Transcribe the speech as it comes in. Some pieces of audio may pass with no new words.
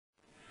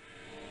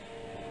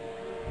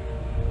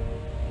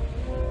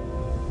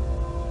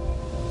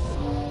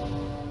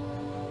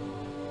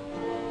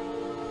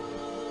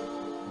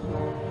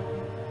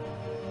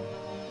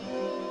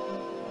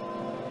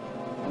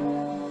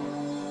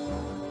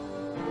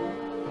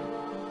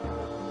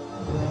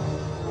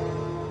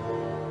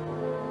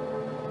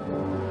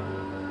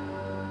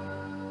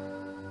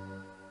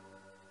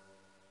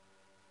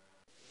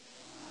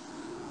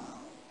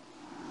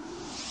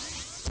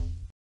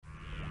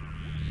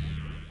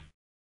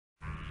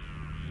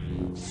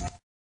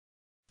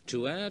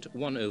To add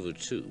 1 over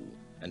 2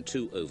 and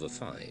 2 over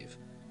 5,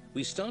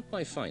 we start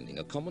by finding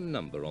a common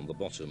number on the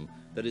bottom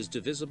that is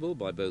divisible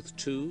by both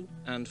 2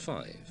 and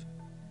 5.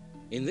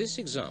 In this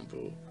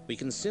example, we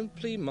can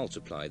simply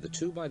multiply the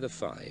 2 by the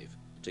 5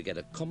 to get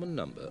a common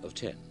number of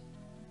 10.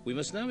 We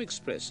must now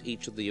express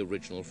each of the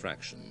original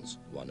fractions,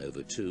 1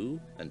 over 2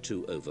 and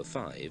 2 over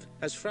 5,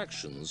 as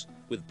fractions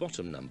with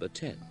bottom number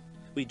 10.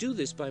 We do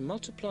this by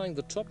multiplying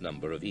the top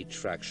number of each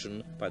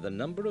fraction by the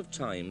number of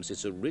times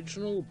its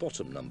original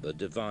bottom number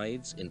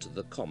divides into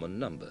the common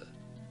number.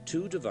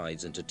 2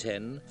 divides into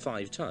 10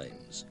 5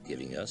 times,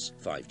 giving us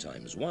 5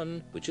 times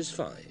 1, which is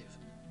 5.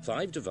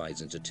 5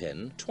 divides into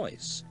 10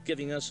 twice,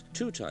 giving us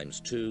 2 times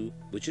 2,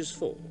 which is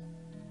 4.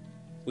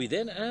 We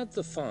then add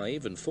the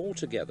 5 and 4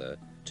 together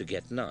to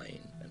get 9,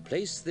 and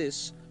place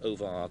this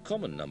over our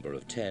common number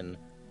of 10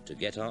 to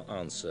get our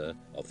answer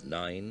of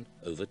 9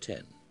 over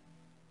 10.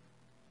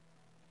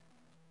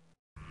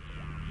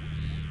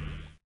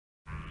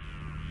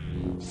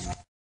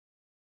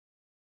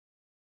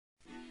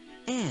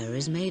 Air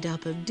is made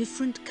up of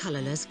different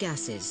colourless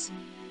gases.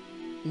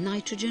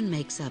 Nitrogen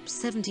makes up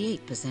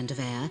 78% of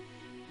air,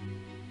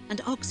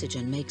 and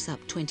oxygen makes up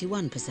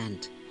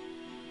 21%.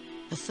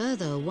 A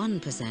further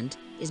 1%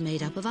 is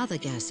made up of other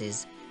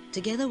gases,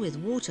 together with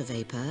water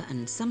vapour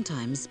and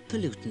sometimes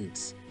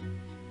pollutants.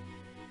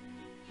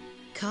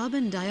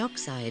 Carbon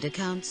dioxide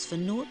accounts for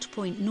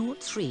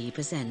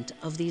 0.03%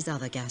 of these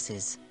other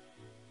gases.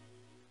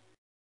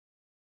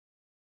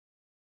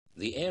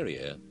 The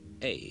area,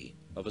 A,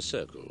 of a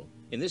circle,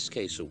 in this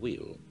case a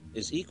wheel,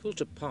 is equal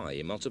to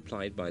pi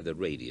multiplied by the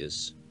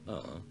radius,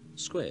 r,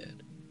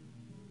 squared.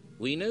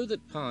 We know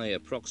that pi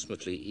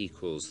approximately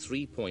equals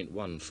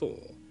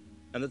 3.14,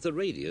 and that the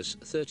radius,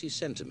 30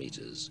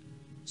 centimetres,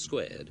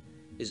 squared,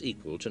 is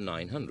equal to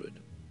 900.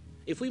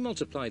 If we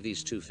multiply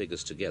these two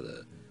figures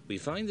together, we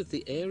find that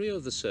the area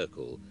of the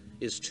circle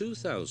is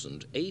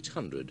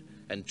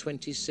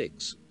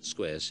 2,826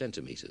 square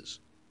centimetres.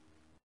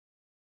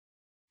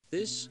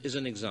 This is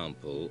an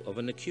example of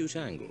an acute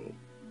angle,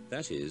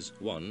 that is,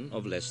 one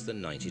of less than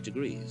 90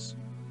 degrees.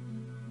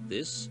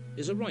 This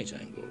is a right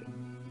angle,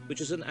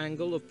 which is an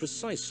angle of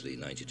precisely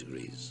 90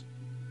 degrees.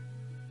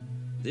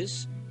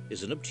 This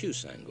is an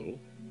obtuse angle,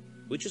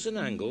 which is an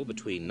angle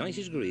between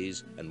 90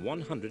 degrees and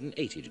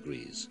 180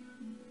 degrees.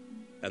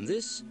 And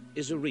this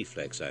is a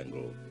reflex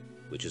angle,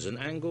 which is an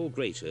angle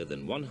greater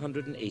than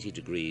 180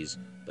 degrees,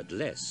 but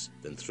less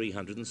than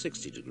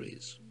 360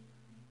 degrees.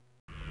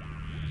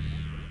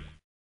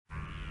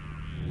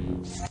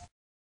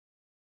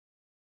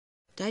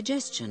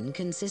 Digestion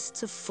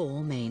consists of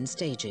 4 main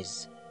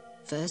stages.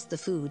 First, the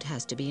food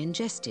has to be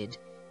ingested,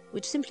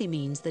 which simply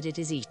means that it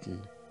is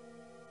eaten.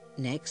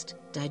 Next,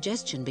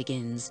 digestion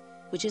begins,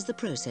 which is the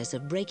process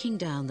of breaking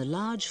down the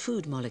large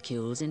food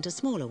molecules into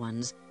smaller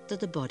ones that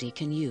the body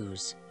can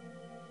use.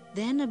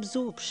 Then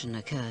absorption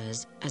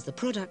occurs as the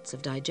products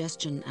of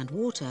digestion and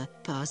water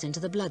pass into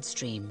the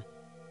bloodstream.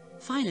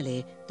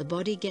 Finally, the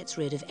body gets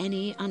rid of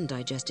any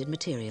undigested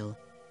material.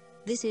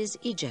 This is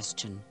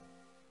egestion.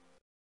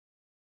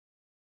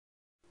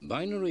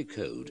 Binary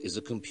code is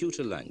a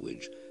computer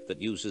language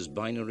that uses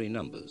binary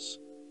numbers.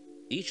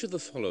 Each of the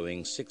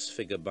following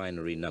 6-figure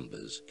binary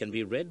numbers can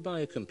be read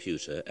by a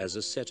computer as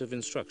a set of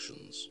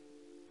instructions.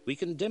 We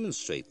can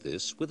demonstrate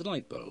this with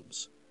light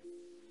bulbs.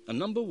 A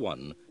number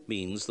 1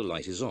 means the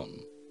light is on,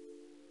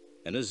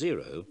 and a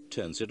 0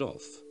 turns it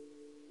off.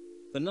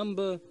 The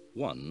number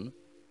 1,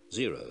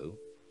 0,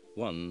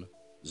 1,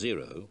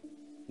 0,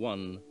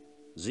 1,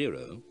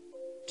 0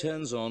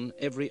 turns on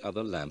every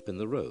other lamp in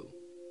the row.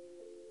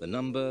 The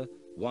number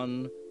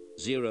 1,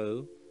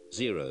 0,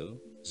 0,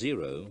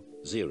 0,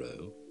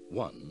 0,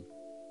 1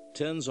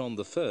 turns on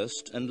the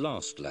first and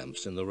last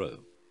lamps in the row.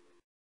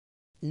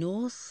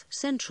 North,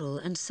 Central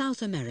and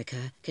South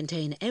America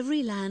contain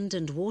every land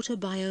and water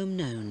biome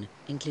known,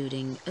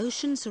 including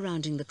ocean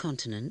surrounding the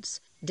continents,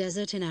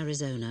 desert in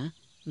Arizona,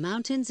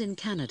 mountains in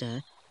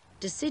Canada,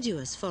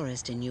 deciduous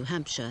forest in New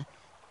Hampshire,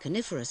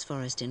 coniferous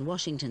forest in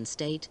Washington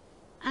State,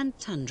 and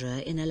tundra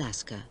in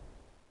Alaska.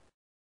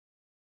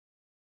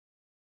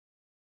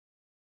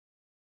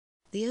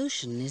 The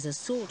ocean is a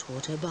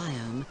saltwater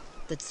biome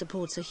that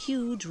supports a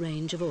huge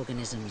range of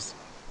organisms.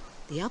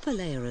 The upper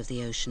layer of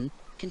the ocean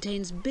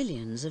contains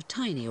billions of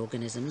tiny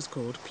organisms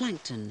called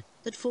plankton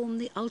that form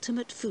the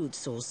ultimate food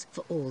source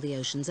for all the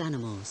ocean's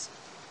animals.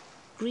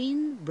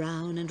 Green,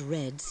 brown and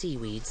red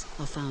seaweeds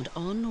are found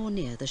on or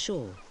near the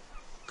shore.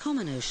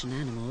 Common ocean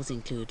animals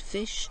include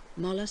fish,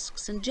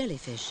 mollusks and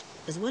jellyfish,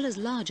 as well as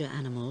larger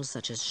animals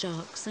such as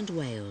sharks and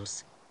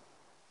whales.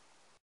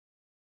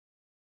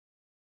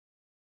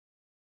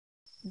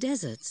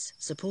 Deserts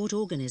support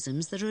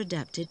organisms that are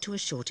adapted to a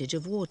shortage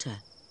of water.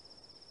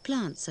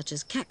 Plants such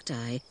as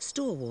cacti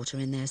store water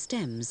in their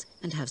stems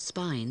and have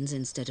spines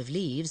instead of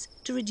leaves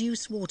to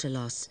reduce water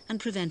loss and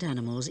prevent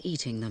animals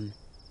eating them.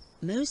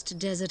 Most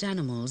desert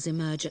animals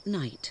emerge at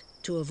night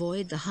to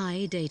avoid the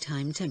high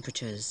daytime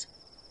temperatures.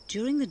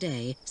 During the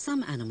day,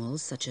 some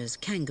animals such as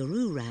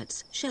kangaroo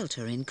rats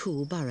shelter in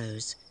cool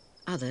burrows.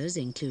 Others,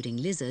 including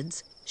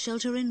lizards,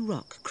 shelter in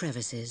rock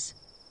crevices.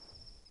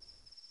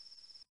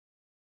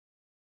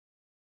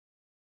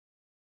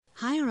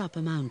 Higher up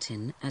a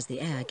mountain, as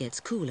the air gets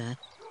cooler,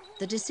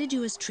 the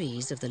deciduous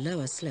trees of the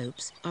lower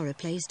slopes are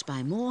replaced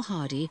by more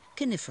hardy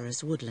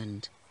coniferous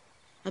woodland.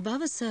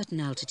 Above a certain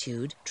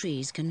altitude,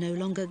 trees can no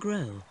longer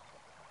grow.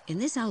 In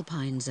this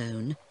alpine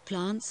zone,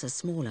 plants are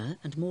smaller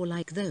and more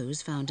like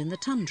those found in the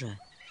tundra.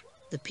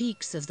 The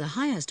peaks of the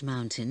highest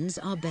mountains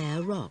are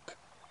bare rock.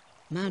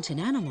 Mountain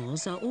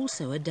animals are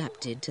also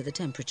adapted to the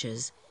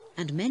temperatures,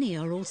 and many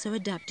are also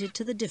adapted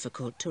to the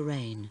difficult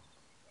terrain.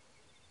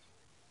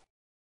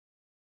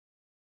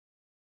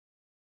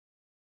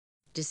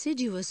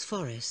 Deciduous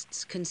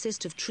forests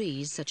consist of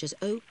trees such as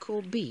oak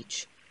or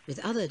beech,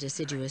 with other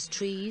deciduous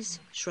trees,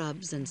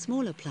 shrubs and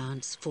smaller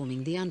plants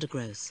forming the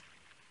undergrowth.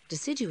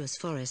 Deciduous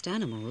forest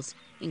animals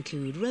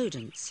include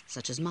rodents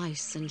such as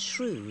mice and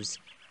shrews,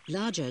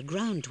 larger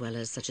ground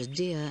dwellers such as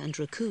deer and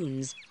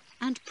raccoons,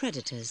 and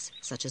predators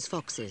such as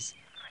foxes.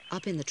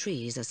 Up in the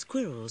trees are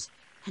squirrels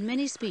and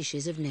many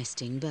species of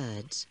nesting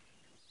birds.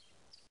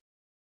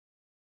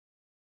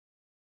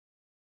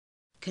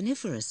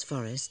 Coniferous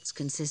forests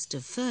consist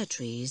of fir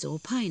trees or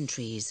pine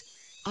trees,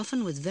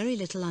 often with very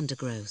little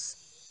undergrowth.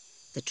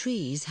 The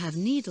trees have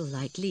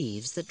needle-like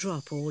leaves that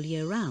drop all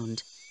year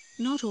round,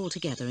 not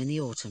altogether in the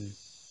autumn.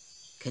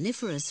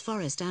 Coniferous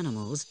forest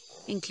animals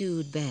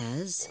include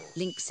bears,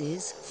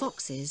 lynxes,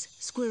 foxes,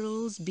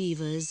 squirrels,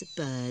 beavers,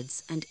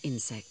 birds and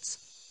insects.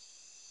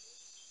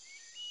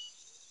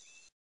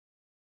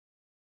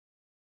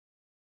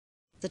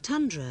 The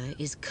tundra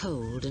is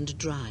cold and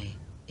dry.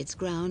 Its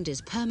ground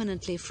is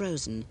permanently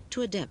frozen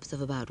to a depth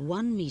of about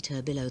 1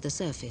 meter below the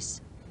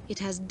surface. It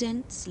has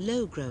dense,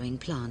 low-growing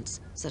plants,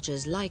 such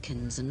as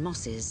lichens and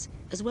mosses,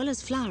 as well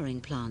as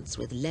flowering plants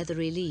with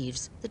leathery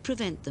leaves that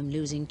prevent them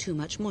losing too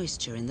much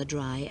moisture in the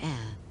dry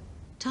air.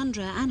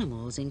 Tundra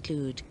animals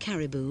include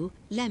caribou,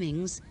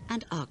 lemmings,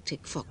 and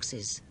Arctic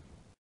foxes.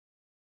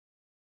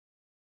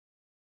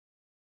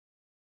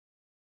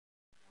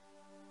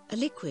 A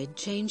liquid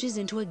changes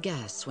into a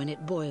gas when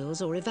it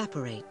boils or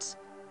evaporates.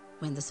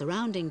 When the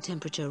surrounding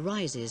temperature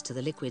rises to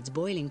the liquid's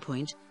boiling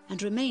point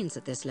and remains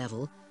at this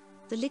level,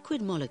 the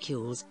liquid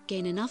molecules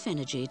gain enough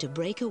energy to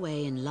break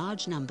away in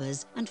large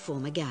numbers and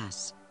form a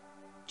gas.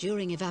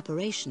 During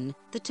evaporation,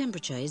 the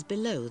temperature is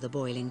below the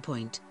boiling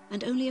point,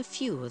 and only a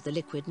few of the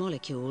liquid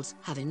molecules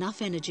have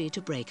enough energy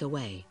to break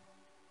away.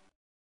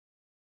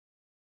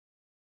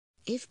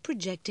 If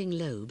projecting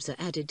lobes are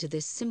added to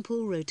this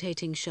simple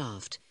rotating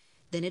shaft,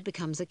 then it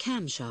becomes a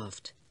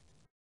camshaft.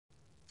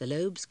 The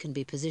lobes can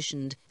be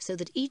positioned so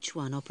that each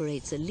one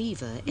operates a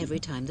lever every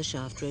time the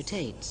shaft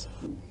rotates.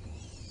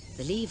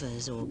 The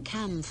levers, or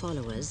cam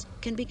followers,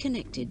 can be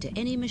connected to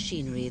any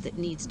machinery that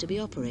needs to be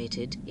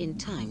operated in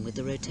time with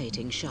the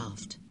rotating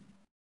shaft.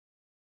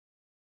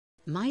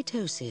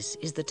 Mitosis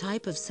is the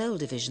type of cell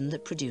division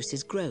that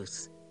produces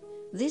growth.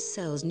 This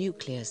cell's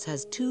nucleus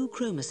has 2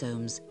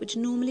 chromosomes which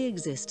normally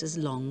exist as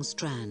long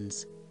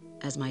strands.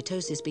 As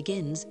mitosis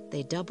begins,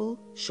 they double,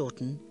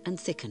 shorten and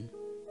thicken.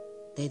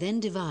 They then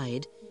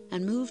divide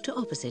and move to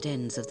opposite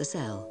ends of the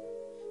cell.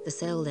 The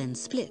cell then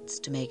splits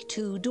to make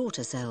 2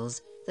 daughter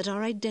cells that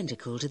are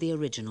identical to the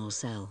original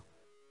cell.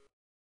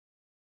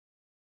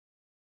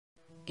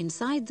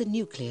 Inside the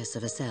nucleus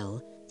of a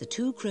cell, the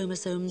 2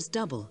 chromosomes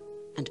double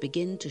and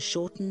begin to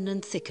shorten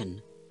and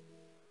thicken.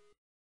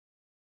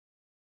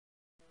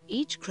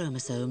 Each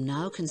chromosome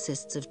now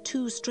consists of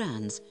 2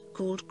 strands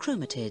called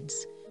chromatids,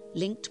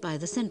 linked by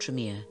the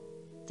centromere.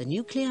 The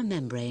nuclear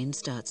membrane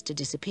starts to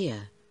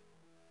disappear.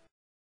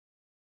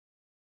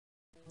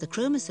 The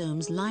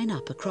chromosomes line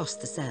up across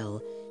the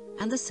cell,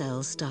 and the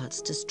cell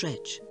starts to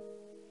stretch.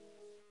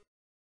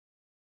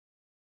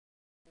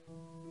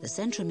 The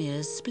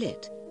centromeres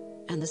split,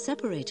 and the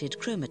separated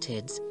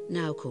chromatids,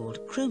 now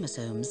called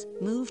chromosomes,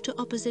 move to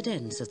opposite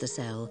ends of the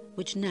cell,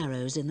 which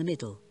narrows in the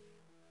middle.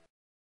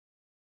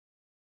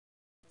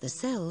 The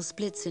cell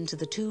splits into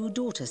the 2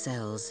 daughter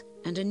cells,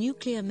 and a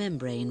nuclear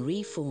membrane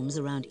reforms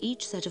around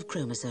each set of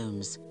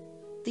chromosomes.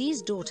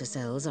 These daughter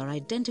cells are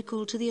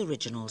identical to the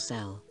original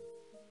cell.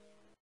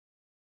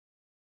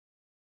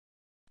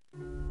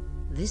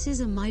 This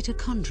is a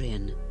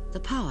mitochondrion, the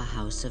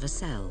powerhouse of a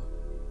cell.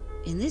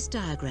 In this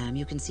diagram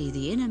you can see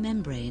the inner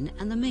membrane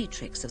and the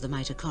matrix of the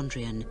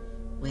mitochondrion,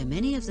 where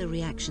many of the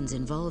reactions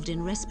involved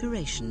in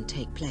respiration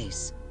take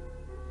place.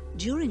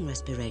 During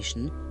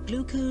respiration,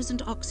 glucose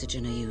and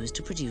oxygen are used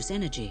to produce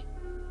energy.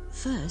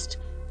 First,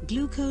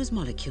 glucose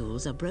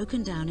molecules are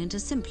broken down into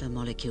simpler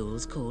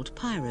molecules called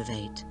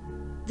pyruvate.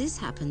 This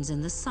happens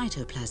in the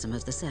cytoplasm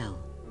of the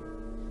cell.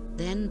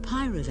 Then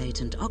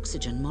pyruvate and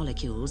oxygen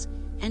molecules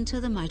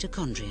enter the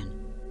mitochondrion.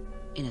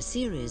 In a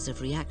series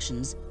of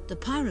reactions, the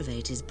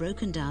pyruvate is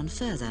broken down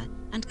further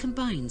and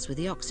combines with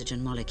the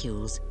oxygen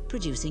molecules,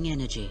 producing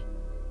energy.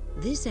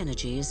 This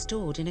energy is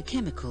stored in a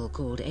chemical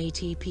called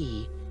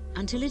ATP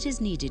until it is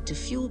needed to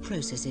fuel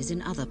processes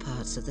in other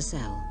parts of the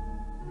cell.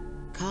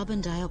 Carbon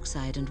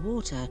dioxide and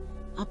water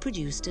are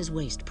produced as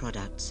waste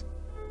products.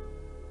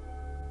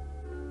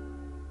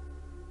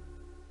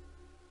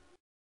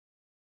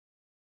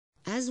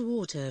 As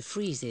water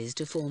freezes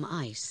to form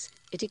ice,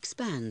 it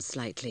expands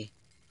slightly.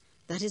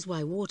 That is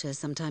why water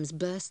sometimes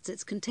bursts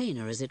its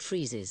container as it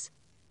freezes.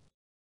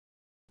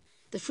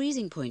 The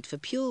freezing point for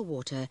pure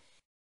water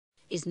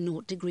is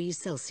 0 degrees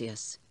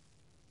Celsius.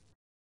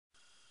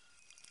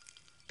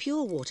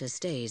 Pure water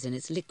stays in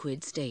its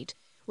liquid state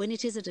when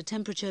it is at a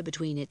temperature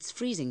between its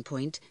freezing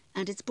point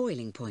and its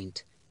boiling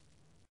point.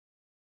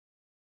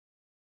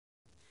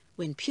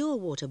 When pure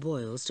water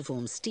boils to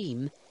form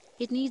steam,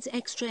 it needs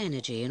extra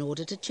energy in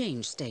order to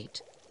change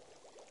state.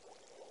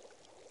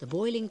 The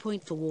boiling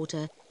point for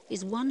water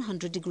is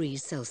 100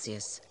 degrees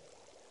Celsius.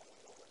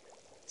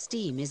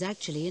 Steam is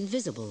actually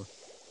invisible.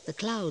 The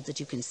cloud that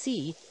you can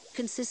see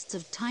consists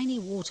of tiny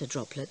water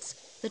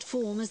droplets that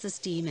form as the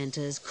steam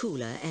enters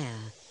cooler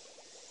air.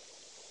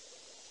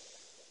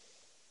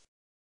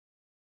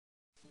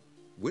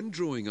 When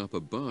drawing up a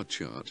bar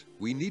chart,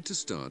 we need to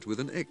start with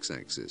an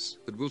x-axis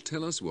that will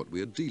tell us what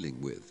we are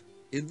dealing with.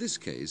 In this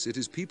case, it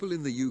is people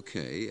in the UK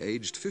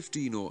aged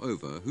 15 or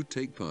over who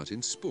take part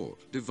in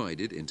sport,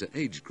 divided into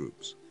age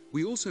groups.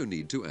 We also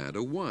need to add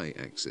a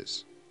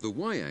y-axis. The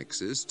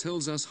y-axis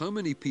tells us how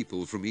many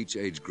people from each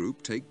age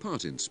group take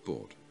part in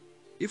sport.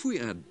 If we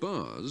add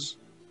bars,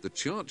 the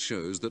chart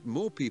shows that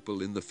more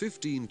people in the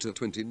 15 to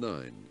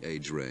 29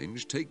 age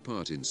range take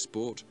part in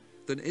sport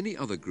than any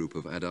other group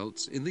of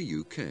adults in the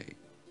UK.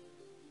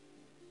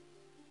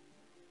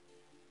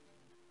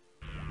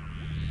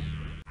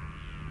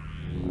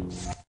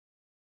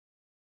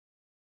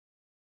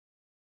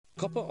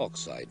 Copper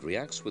oxide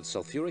reacts with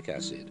sulfuric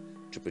acid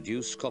to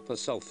produce copper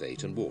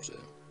sulfate and water.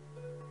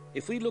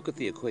 If we look at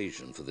the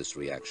equation for this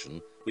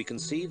reaction, we can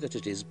see that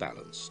it is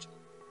balanced.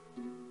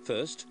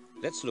 First,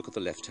 let's look at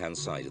the left-hand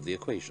side of the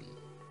equation.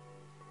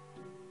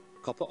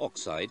 Copper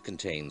oxide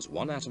contains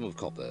 1 atom of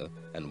copper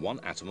and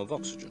 1 atom of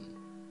oxygen.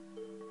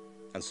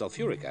 And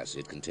sulfuric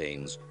acid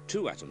contains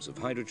 2 atoms of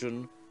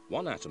hydrogen,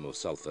 1 atom of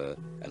sulfur,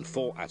 and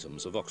 4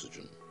 atoms of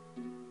oxygen.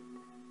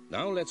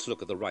 Now let's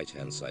look at the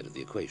right-hand side of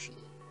the equation.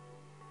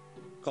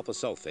 Copper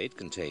sulfate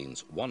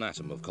contains 1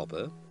 atom of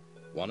copper,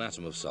 1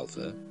 atom of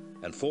sulfur,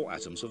 and 4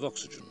 atoms of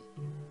oxygen.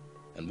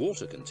 And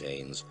water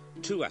contains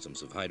 2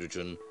 atoms of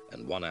hydrogen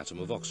and 1 atom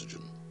of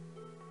oxygen.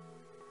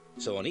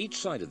 So on each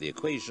side of the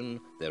equation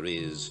there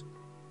is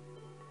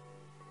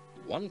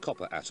 1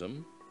 copper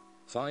atom,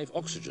 5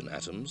 oxygen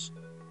atoms,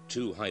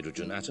 2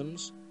 hydrogen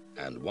atoms,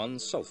 and 1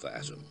 sulfur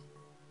atom.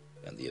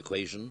 And the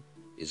equation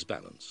is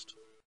balanced.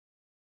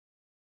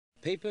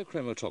 Paper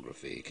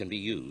chromatography can be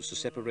used to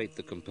separate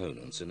the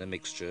components in a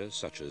mixture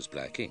such as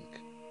black ink.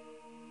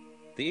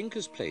 The ink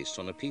is placed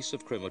on a piece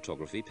of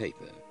chromatography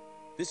paper.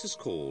 This is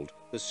called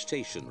the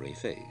stationary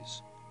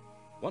phase.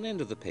 One end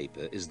of the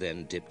paper is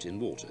then dipped in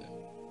water.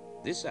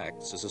 This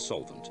acts as a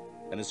solvent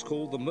and is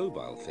called the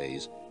mobile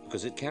phase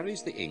because it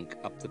carries the ink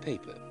up the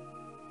paper.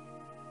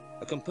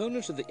 A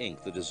component of the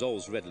ink that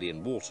dissolves readily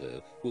in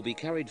water will be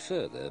carried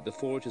further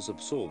before it is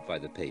absorbed by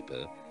the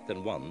paper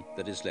than one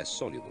that is less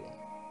soluble.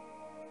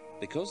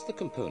 Because the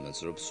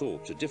components are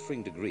absorbed to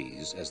differing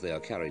degrees as they are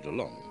carried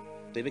along,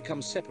 they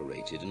become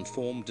separated and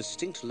form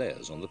distinct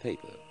layers on the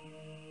paper.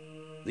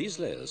 These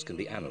layers can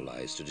be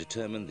analyzed to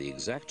determine the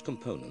exact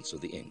components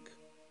of the ink.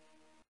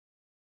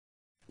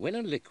 When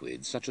a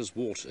liquid such as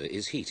water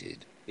is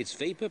heated, its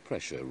vapor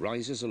pressure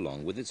rises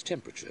along with its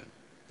temperature.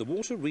 The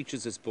water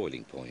reaches its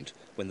boiling point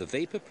when the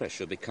vapor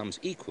pressure becomes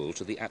equal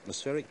to the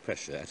atmospheric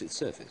pressure at its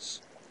surface.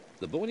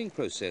 The boiling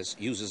process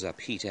uses up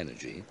heat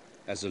energy,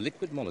 as the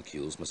liquid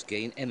molecules must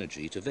gain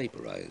energy to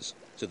vaporize,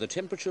 so the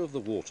temperature of the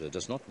water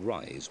does not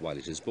rise while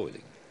it is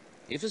boiling.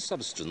 If a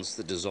substance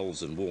that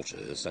dissolves in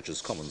water, such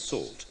as common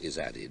salt, is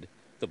added,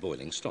 the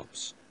boiling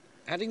stops.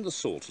 Adding the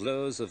salt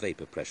lowers the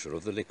vapor pressure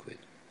of the liquid.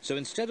 So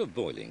instead of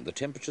boiling, the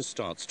temperature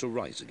starts to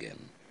rise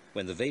again.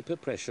 When the vapor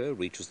pressure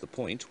reaches the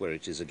point where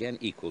it is again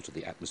equal to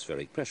the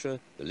atmospheric pressure,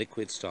 the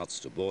liquid starts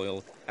to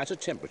boil at a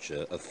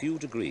temperature a few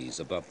degrees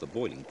above the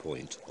boiling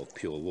point of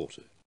pure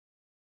water.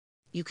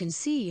 You can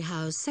see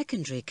how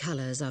secondary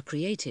colours are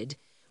created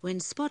when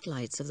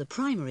spotlights of the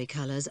primary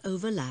colours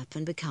overlap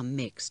and become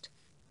mixed.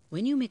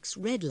 When you mix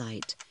red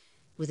light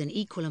with an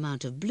equal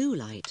amount of blue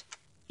light,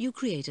 you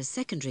create a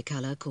secondary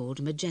colour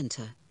called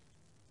magenta.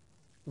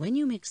 When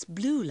you mix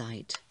blue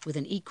light with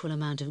an equal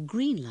amount of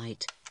green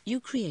light, you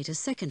create a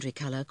secondary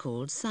colour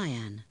called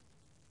cyan.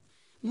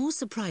 More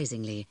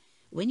surprisingly,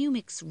 when you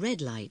mix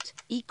red light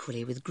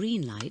equally with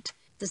green light,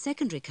 the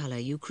secondary colour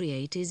you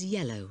create is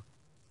yellow.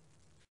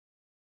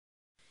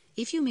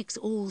 If you mix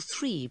all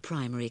 3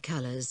 primary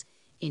colours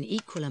in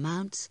equal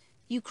amounts,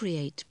 you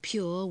create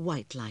pure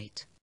white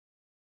light.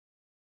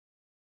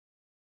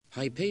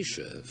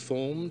 Hypatia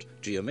formed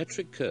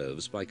geometric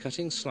curves by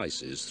cutting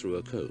slices through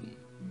a cone.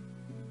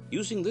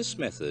 Using this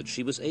method,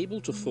 she was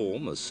able to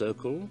form a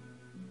circle,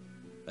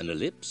 an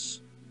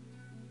ellipse,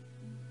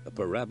 a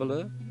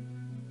parabola,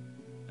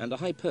 and a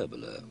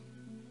hyperbola.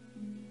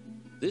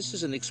 This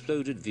is an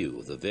exploded view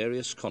of the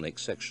various conic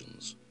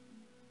sections.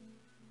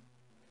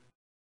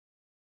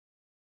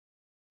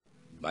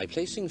 By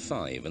placing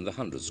 5 in the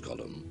hundreds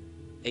column,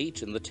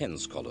 8 in the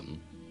tens column,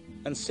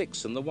 and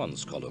 6 in the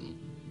ones column,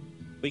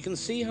 We can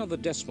see how the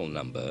decimal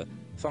number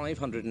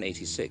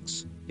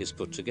 586 is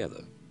put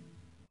together.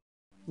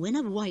 When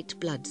a white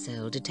blood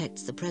cell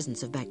detects the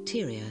presence of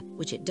bacteria,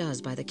 which it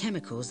does by the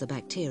chemicals the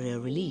bacteria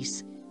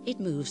release, it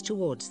moves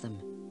towards them.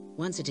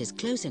 Once it is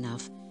close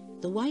enough,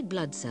 the white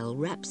blood cell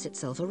wraps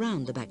itself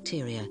around the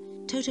bacteria,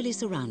 totally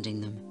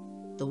surrounding them.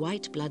 The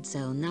white blood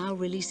cell now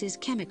releases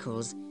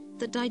chemicals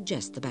that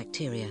digest the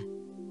bacteria.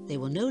 They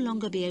will no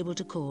longer be able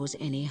to cause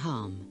any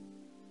harm.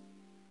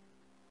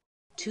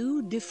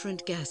 Two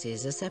different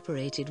gases are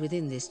separated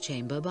within this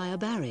chamber by a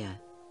barrier.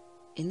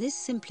 In this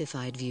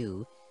simplified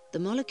view, the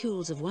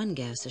molecules of one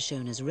gas are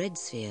shown as red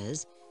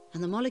spheres,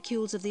 and the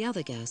molecules of the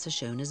other gas are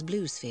shown as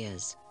blue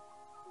spheres.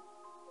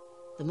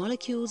 The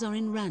molecules are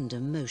in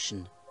random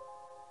motion.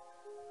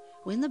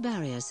 When the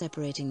barrier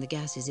separating the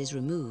gases is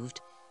removed,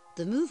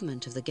 the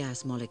movement of the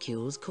gas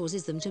molecules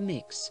causes them to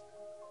mix.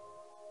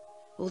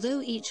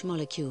 Although each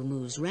molecule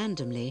moves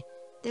randomly,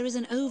 there is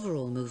an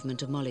overall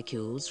movement of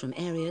molecules from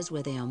areas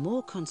where they are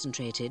more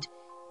concentrated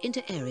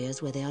into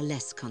areas where they are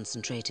less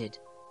concentrated.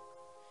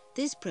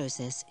 This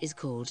process is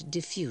called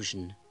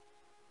diffusion.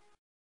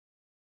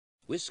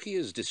 Whiskey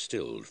is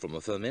distilled from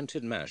a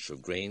fermented mash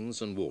of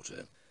grains and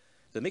water.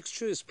 The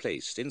mixture is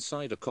placed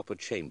inside a copper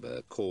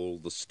chamber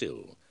called the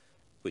still,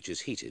 which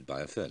is heated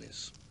by a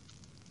furnace.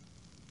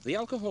 The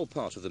alcohol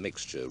part of the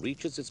mixture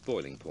reaches its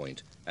boiling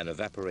point and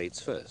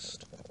evaporates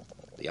first.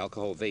 The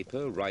alcohol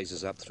vapor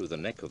rises up through the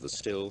neck of the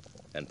still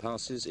and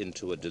passes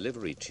into a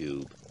delivery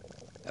tube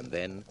and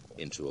then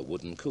into a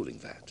wooden cooling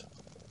vat.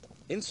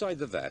 Inside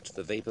the vat,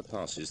 the vapor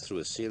passes through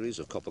a series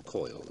of copper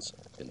coils,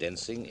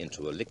 condensing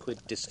into a liquid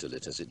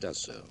distillate as it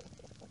does so.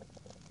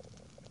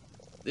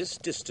 This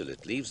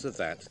distillate leaves the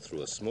vat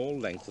through a small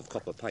length of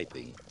copper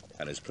piping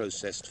and is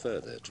processed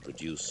further to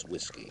produce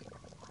whiskey.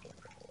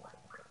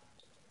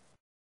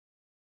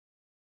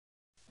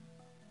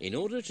 In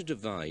order to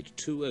divide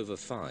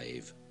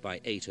 2/5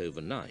 by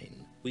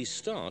 8/9, we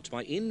start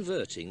by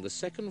inverting the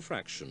second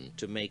fraction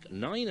to make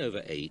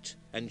 9/8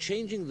 and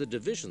changing the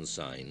division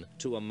sign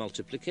to a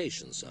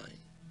multiplication sign.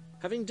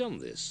 Having done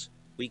this,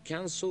 we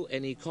cancel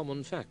any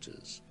common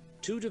factors.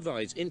 2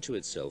 divides into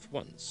itself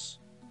once,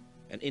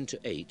 and into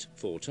 8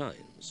 4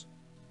 times.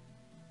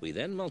 We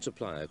then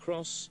multiply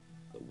across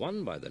the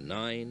 1 by the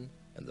 9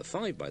 and the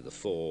 5 by the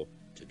 4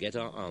 to get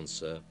our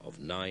answer of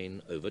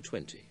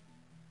 9/20.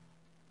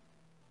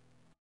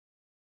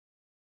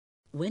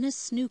 When a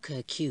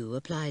snooker cue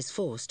applies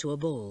force to a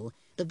ball,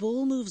 the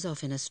ball moves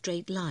off in a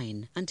straight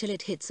line until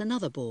it hits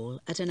another ball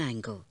at an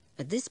angle.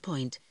 At this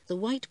point, the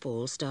white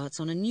ball starts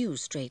on a new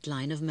straight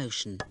line of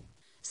motion.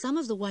 Some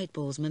of the white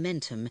ball's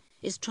momentum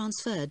is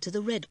transferred to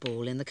the red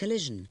ball in the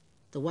collision.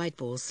 The white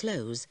ball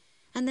slows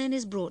and then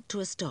is brought to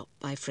a stop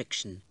by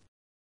friction.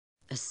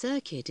 A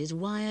circuit is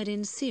wired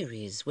in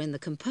series when the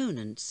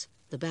components,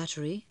 the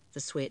battery, the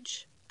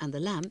switch, and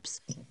the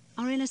lamps,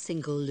 are in a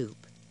single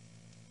loop.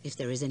 If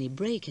there is any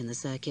break in the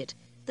circuit,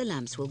 the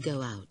lamps will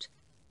go out.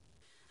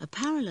 A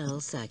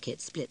parallel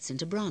circuit splits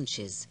into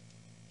branches.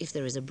 If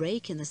there is a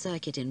break in the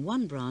circuit in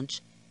one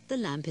branch, the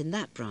lamp in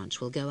that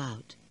branch will go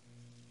out.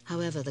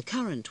 However, the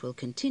current will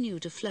continue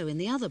to flow in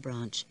the other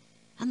branch,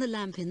 and the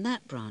lamp in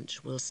that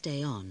branch will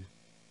stay on.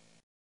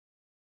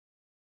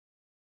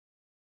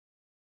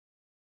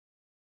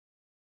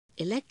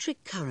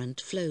 Electric current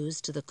flows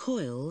to the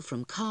coil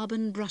from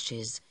carbon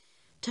brushes,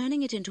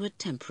 turning it into a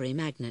temporary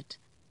magnet.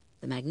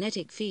 The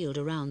magnetic field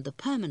around the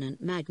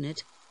permanent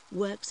magnet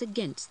works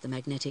against the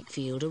magnetic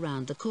field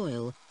around the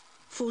coil,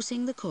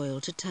 forcing the coil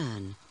to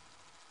turn.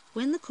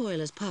 When the coil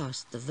has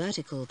passed the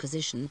vertical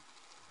position,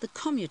 the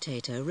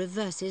commutator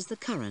reverses the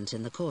current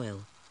in the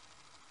coil.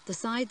 The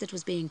side that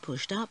was being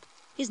pushed up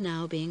is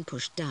now being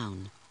pushed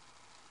down.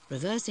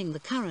 Reversing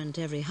the current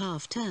every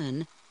half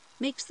turn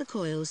makes the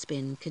coil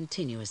spin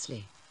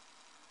continuously.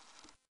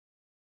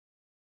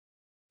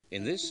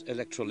 In this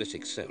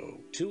electrolytic cell,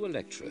 2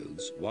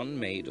 electrodes, one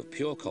made of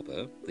pure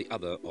copper, the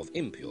other of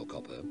impure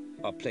copper,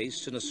 are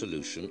placed in a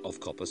solution of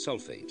copper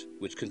sulfate,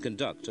 which can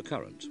conduct a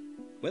current.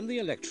 When the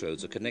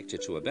electrodes are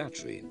connected to a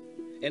battery,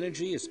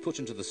 energy is put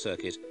into the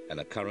circuit and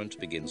a current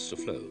begins to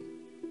flow.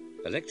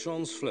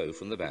 Electrons flow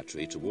from the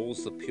battery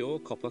towards the pure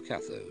copper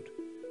cathode,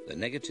 the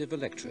negative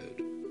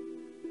electrode.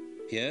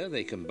 Here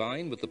they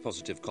combine with the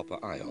positive copper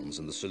ions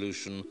in the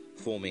solution,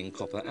 forming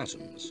copper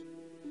atoms.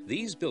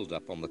 These build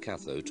up on the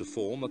cathode to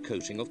form a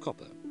coating of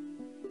copper.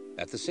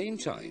 At the same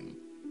time,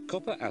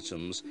 copper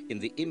atoms in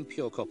the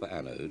impure copper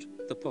anode,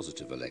 the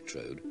positive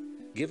electrode,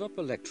 give up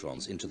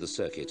electrons into the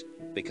circuit,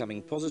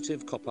 becoming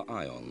positive copper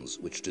ions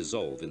which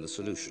dissolve in the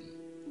solution.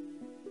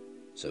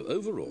 So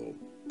overall,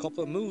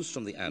 copper moves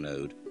from the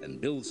anode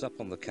and builds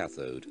up on the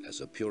cathode as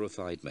a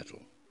purified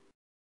metal.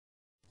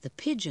 The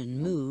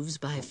pigeon moves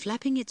by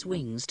flapping its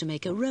wings to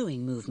make a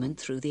rowing movement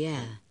through the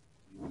air.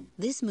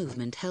 This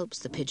movement helps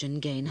the pigeon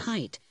gain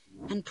height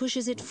and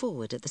pushes it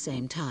forward at the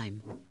same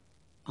time.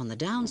 On the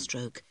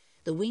downstroke,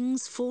 the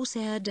wings force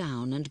air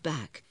down and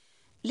back,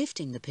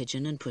 lifting the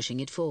pigeon and pushing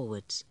it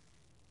forwards.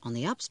 On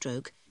the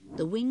upstroke,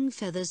 the wing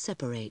feathers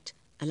separate,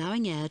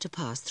 allowing air to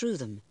pass through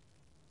them.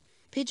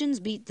 Pigeons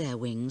beat their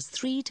wings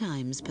 3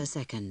 times per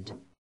second.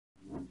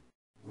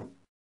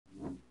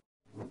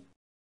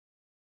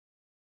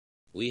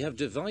 We have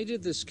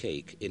divided this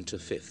cake into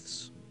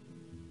fifths.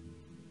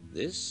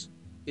 This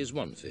is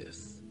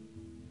 1/5.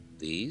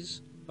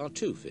 These are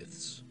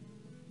 2/5.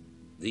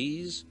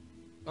 These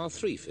are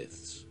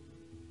 3/5.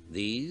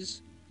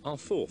 These are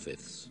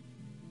 4/5.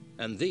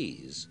 And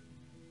these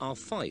are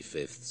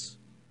 5/5,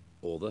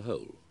 or the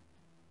whole.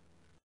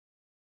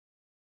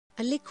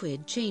 A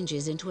liquid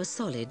changes into a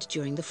solid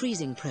during the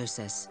freezing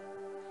process.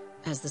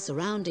 As the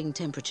surrounding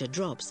temperature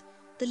drops,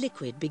 the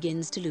liquid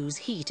begins to lose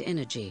heat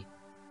energy.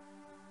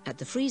 At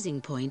the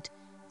freezing point,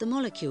 the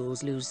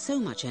molecules lose so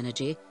much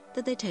energy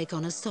that they take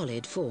on a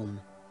solid form.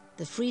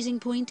 The freezing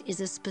point is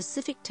a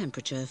specific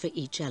temperature for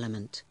each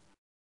element.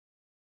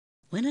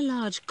 When a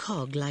large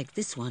cog like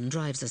this one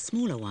drives a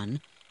smaller one,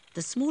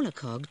 the smaller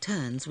cog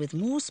turns with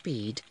more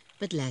speed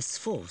but less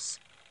force.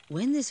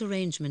 When this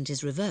arrangement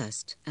is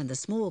reversed and the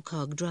small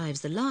cog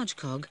drives the large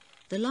cog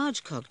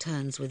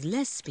turns with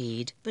less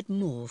speed but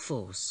more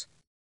force.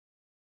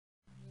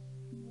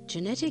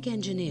 Genetic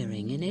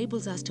engineering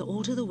enables us to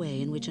alter the way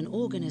in which an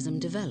organism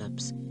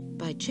develops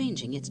by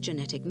changing its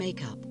genetic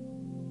makeup.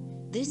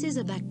 This is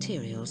a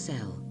bacterial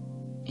cell.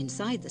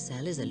 Inside the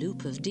cell is a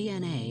loop of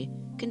DNA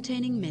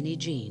containing many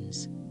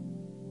genes.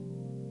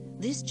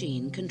 This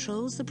gene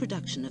controls the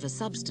production of a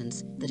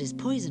substance that is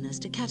poisonous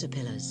to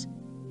caterpillars.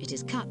 It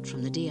is cut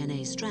from the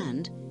DNA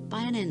strand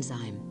by an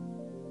enzyme.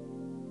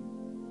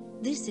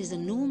 This is a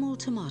normal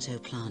tomato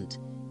plant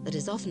that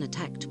is often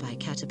attacked by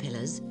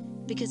caterpillars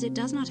because it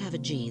does not have a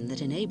gene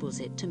that enables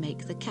it to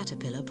make the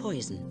caterpillar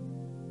poison.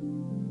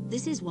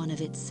 This is one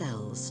of its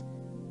cells.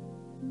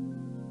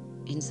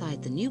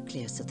 Inside the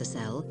nucleus of the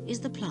cell is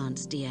the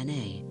plant's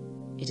DNA.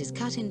 It is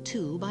cut in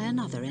two by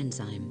another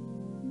enzyme.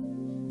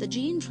 The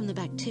gene from the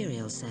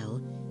bacterial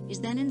cell is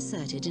then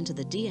inserted into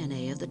the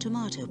DNA of the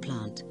tomato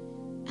plant,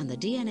 and the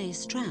DNA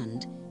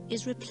strand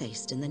is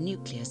replaced in the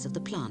nucleus of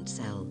the plant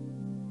cell.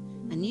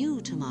 A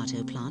new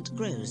tomato plant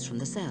grows from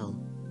the cell.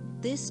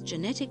 This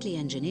genetically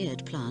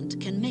engineered plant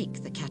can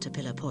make the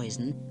caterpillar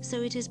poison,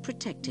 so it is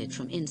protected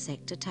from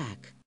insect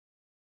attack.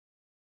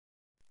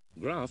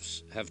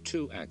 Graphs have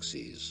 2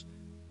 axes,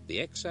 the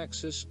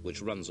x-axis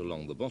which runs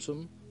along the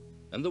bottom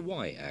and the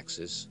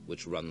y-axis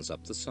which runs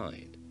up the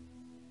side.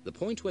 The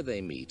point where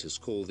they meet is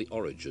called the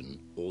origin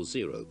or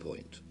 0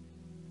 point.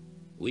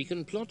 We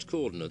can plot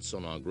coordinates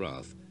on our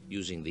graph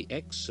using the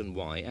x and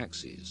y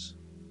axes.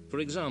 For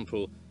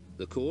example,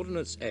 the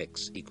coordinates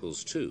x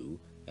equals 2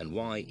 and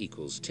y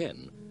equals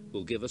 10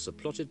 will give us a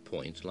plotted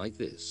point like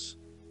this.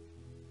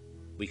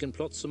 We can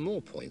plot some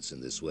more points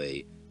in this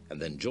way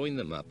and then join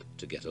them up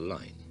to get a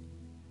line.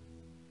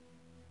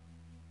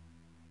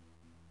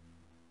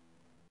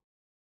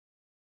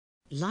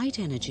 Light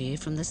energy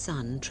from the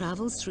sun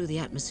travels through the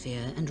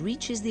atmosphere and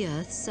reaches the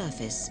Earth's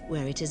surface,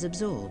 where it is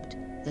absorbed.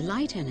 The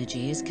light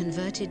energy is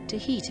converted to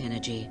heat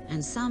energy,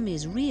 and some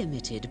is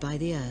re-emitted by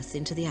the Earth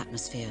into the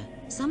atmosphere.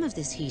 Some of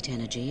this heat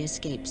energy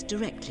escapes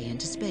directly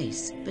into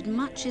space, but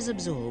much is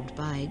absorbed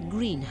by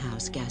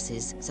greenhouse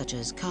gases, such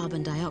as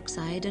carbon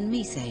dioxide and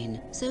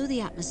methane, so the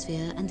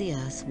atmosphere and the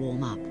Earth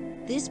warm up.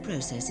 This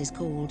process is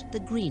called the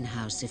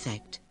greenhouse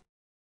effect.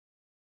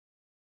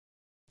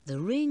 The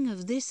ring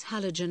of this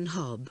halogen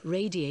hob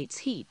radiates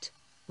heat,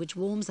 which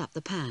warms up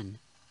the pan.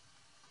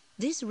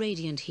 This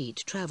radiant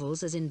heat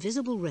travels as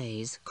invisible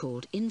rays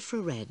called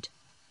infrared.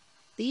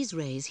 These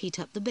rays heat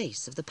up the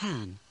base of the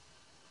pan.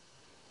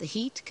 The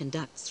heat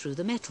conducts through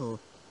the metal,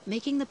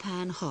 making the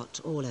pan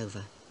hot all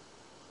over.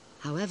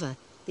 However,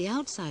 the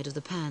outside of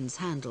the pan's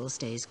handle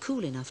stays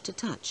cool enough to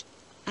touch,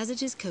 as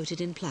it is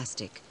coated in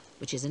plastic,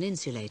 which is an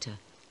insulator.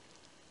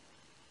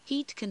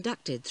 Heat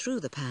conducted through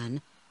the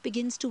pan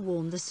begins to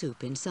warm the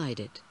soup inside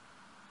it.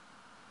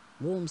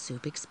 Warm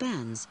soup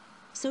expands,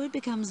 so it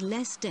becomes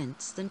less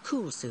dense than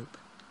cool soup.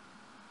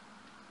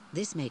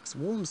 This makes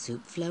warm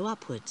soup flow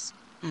upwards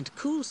and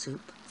cool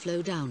soup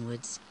flow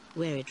downwards,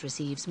 where it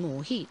receives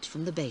more heat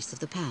from the base of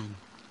the pan.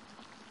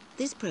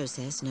 This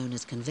process, known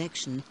as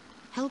convection,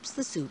 helps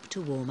the soup to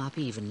warm up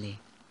evenly.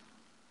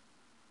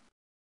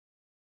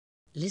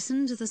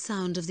 Listen to the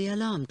sound of the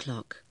alarm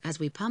clock as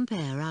we pump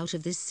air out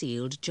of this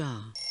sealed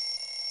jar.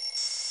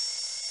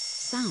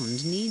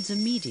 Sound needs a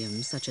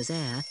medium, such as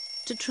air,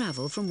 to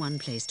travel from one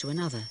place to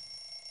another.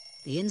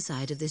 The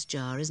inside of this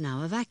jar is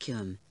now a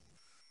vacuum.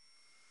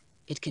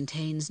 It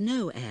contains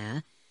no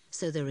air,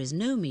 so there is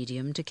no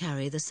medium to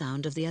carry the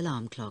sound of the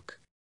alarm clock.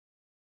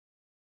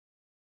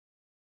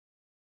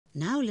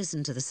 Now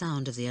listen to the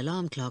sound of the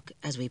alarm clock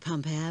as we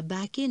pump air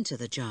back into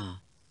the jar.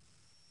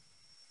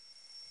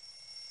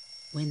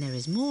 When there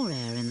is more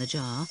air in the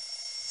jar,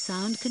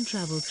 sound can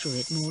travel through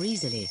it more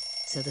easily,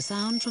 so the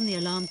sound from the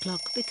alarm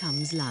clock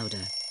becomes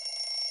louder.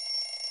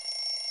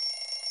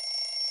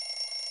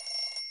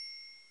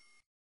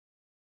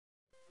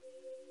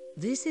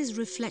 This is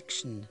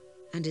reflection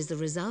and is the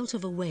result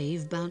of a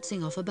wave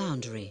bouncing off a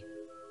boundary.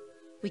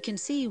 We can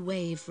see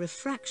wave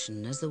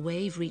refraction as the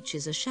wave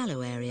reaches a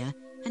shallow area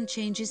and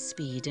changes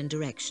speed and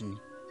direction.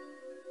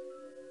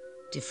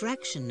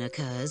 Diffraction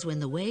occurs when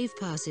the wave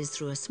passes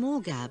through a small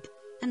gap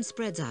and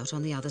spreads out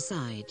on the other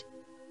side.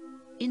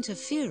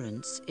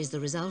 Interference is the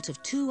result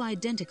of two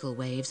identical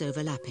waves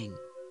overlapping.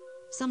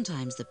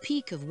 Sometimes the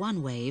peak of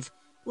one wave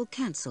will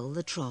cancel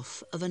the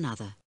trough of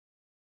another.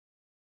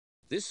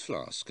 This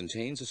flask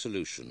contains a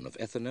solution of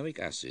ethanoic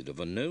acid of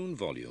a known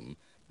volume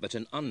but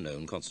an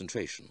unknown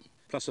concentration,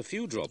 plus a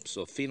few drops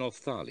of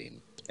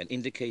phenolphthalein, an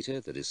indicator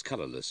that is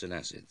colourless in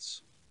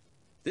acids.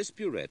 This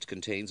burette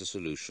contains a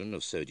solution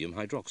of sodium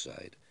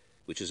hydroxide,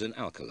 which is an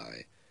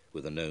alkali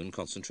with a known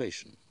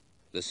concentration.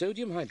 The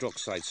sodium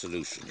hydroxide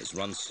solution is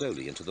run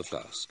slowly into the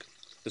flask.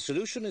 The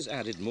solution is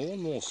added more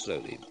and more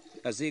slowly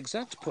as the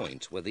exact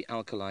point where the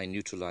alkali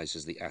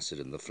neutralizes the acid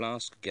in the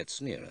flask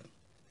gets nearer.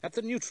 At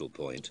the neutral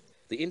point,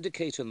 the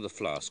indicator in the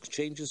flask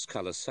changes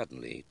colour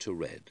suddenly to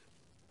red.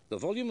 The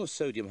volume of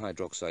sodium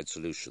hydroxide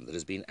solution that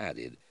has been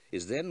added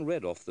is then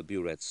read off the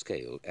burette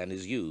scale and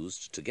is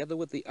used, together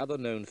with the other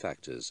known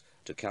factors,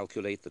 to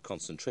calculate the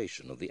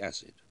concentration of the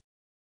acid.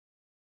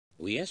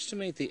 We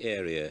estimate the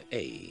area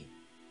A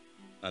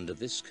under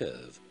this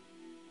curve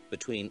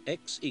between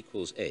x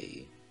equals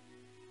A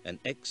and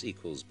x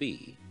equals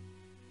B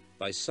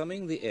by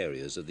summing the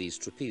areas of these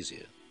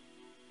trapezia.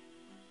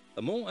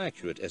 A more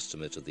accurate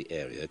estimate of the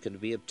area can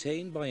be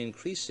obtained by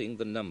increasing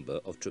the number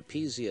of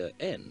trapezia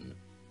n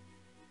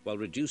while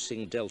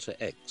reducing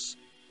delta x,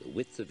 the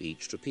width of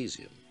each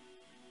trapezium.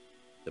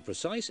 The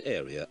precise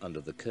area under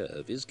the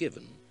curve is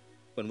given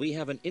when we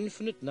have an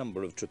infinite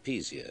number of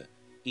trapezia,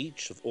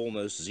 each of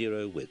almost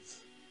zero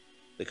width.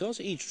 Because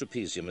each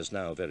trapezium is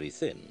now very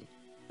thin,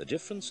 the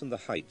difference in the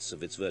heights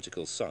of its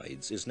vertical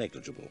sides is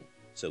negligible,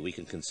 so we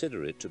can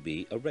consider it to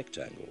be a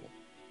rectangle.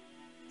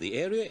 The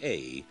area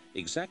A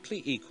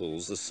exactly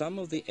equals the sum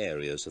of the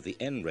areas of the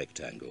n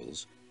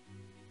rectangles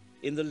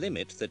in the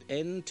limit that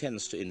n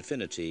tends to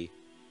infinity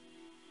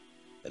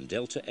and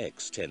delta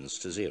x tends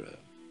to 0.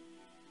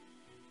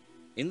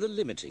 In the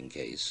limiting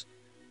case,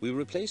 we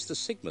replace the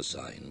sigma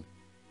sign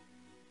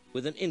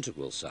with an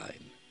integral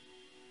sign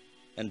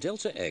and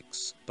delta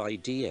x by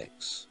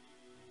dx,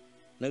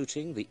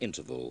 noting the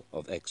interval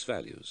of x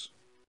values.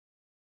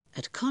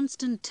 At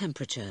constant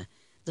temperature,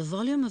 the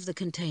volume of the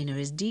container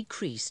is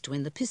decreased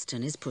when the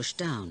piston is pushed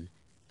down.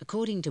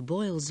 According to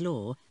Boyle's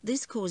law,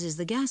 this causes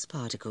the gas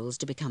particles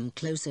to become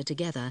closer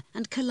together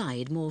and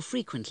collide more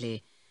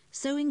frequently,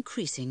 so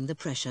increasing the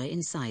pressure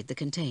inside the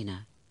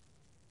container.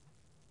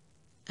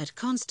 At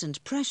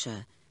constant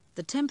pressure,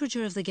 the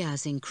temperature of the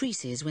gas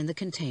increases when the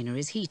container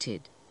is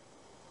heated.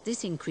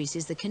 This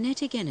increases the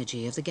kinetic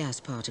energy of the gas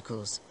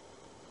particles.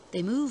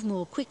 They move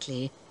more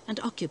quickly and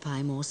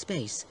occupy more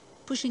space,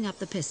 pushing up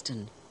the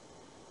piston.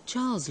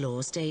 Charles'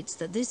 law states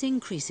that this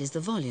increases the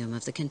volume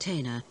of the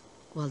container,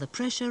 while the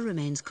pressure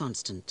remains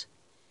constant.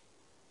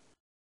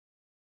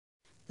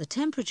 The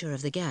temperature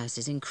of the gas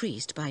is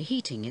increased by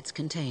heating its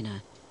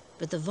container,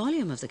 but the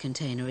volume of the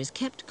container is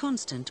kept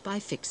constant by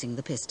fixing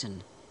the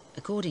piston.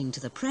 According to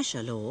the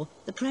pressure law,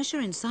 the pressure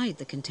inside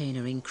the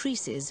container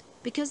increases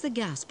because the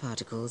gas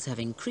particles have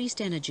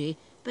increased energy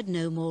but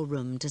no more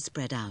room to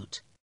spread out.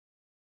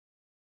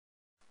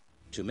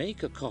 To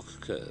make a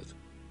Koch curve,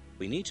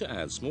 we need to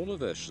add smaller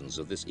versions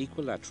of this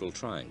equilateral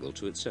triangle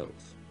to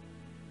itself.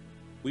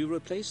 We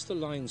replace the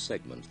line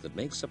segment that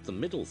makes up the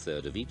middle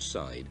third of each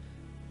side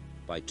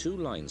by two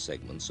line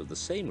segments of the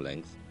same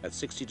length at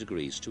 60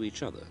 degrees to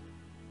each other.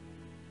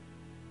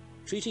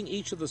 Treating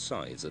each of the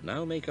sides that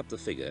now make up the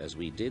figure as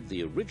we did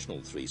the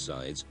original three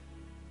sides,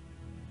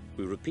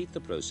 we repeat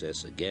the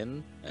process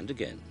again and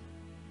again.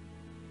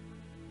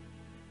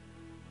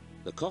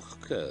 The Koch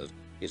curve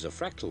is a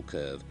fractal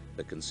curve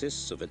that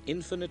consists of an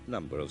infinite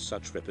number of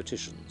such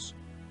repetitions.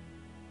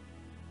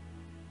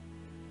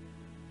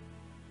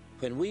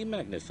 When we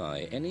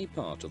magnify any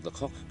part of the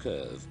Koch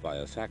curve by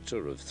a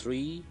factor of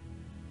 3,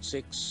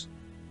 6,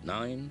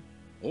 9,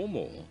 or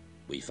more,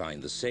 we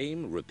find the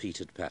same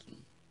repeated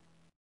pattern.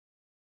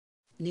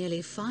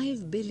 Nearly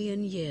 5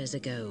 billion years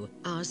ago,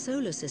 our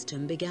solar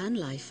system began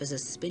life as a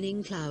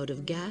spinning cloud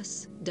of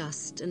gas,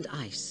 dust, and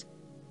ice.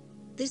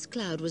 This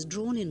cloud was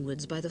drawn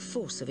inwards by the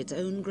force of its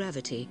own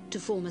gravity to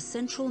form a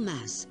central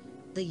mass,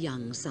 the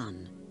young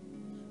sun.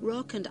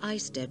 Rock and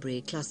ice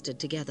debris clustered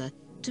together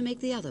to make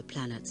the other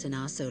planets in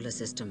our solar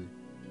system.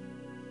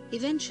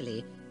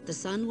 Eventually, the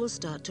sun will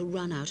start to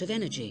run out of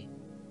energy.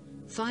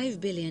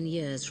 5 billion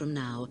years from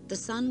now, the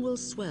sun will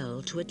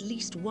swell to at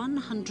least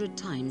 100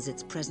 times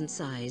its present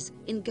size,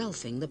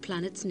 engulfing the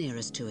planets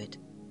nearest to it.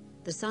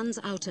 The sun's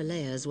outer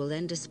layers will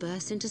then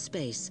disperse into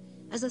space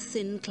as a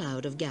thin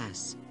cloud of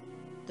gas.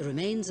 The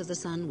remains of the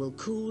sun will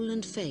cool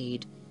and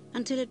fade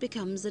until it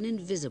becomes an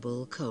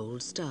invisible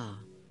cold star.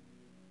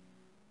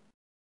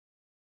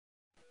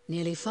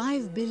 Nearly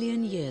 5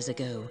 billion years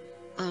ago,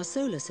 our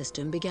solar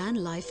system began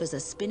life as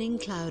a spinning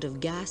cloud of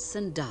gas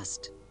and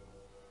dust.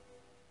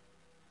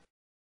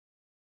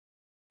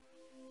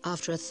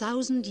 After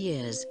 1,000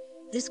 years,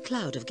 this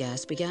cloud of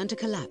gas began to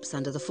collapse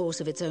under the force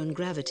of its own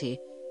gravity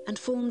and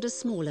formed a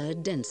smaller,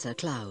 denser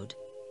cloud.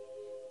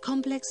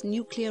 Complex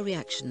nuclear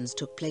reactions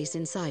took place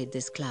inside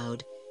this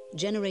cloud,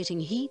 generating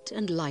heat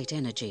and light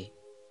energy.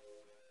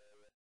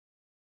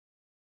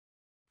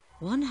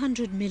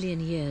 100 million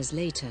years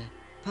later,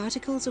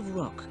 particles of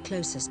rock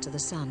closest to the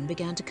Sun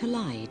began to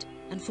collide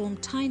and form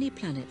tiny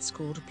planets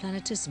called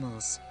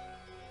planetesimals.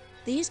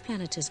 These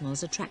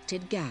planetesimals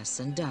attracted gas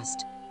and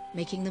dust,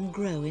 making them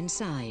grow in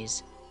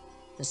size.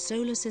 The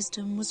solar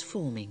system was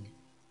forming.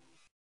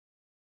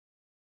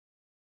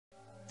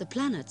 The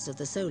planets of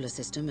the solar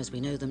system, as we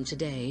know them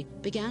today,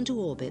 began to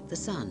orbit the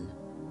Sun.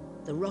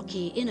 The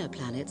rocky inner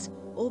planets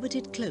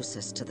orbited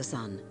closest to the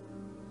Sun.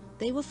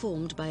 They were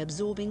formed by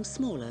absorbing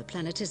smaller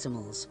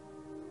planetesimals.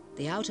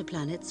 The outer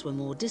planets were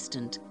more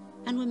distant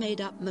and were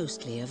made up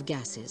mostly of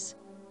gases.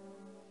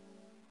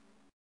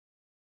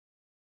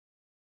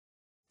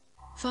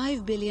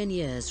 5 billion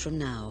years from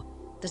now,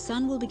 the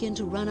Sun will begin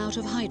to run out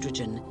of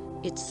hydrogen,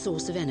 its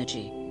source of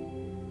energy.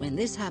 When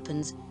this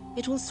happens,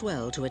 it will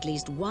swell to at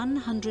least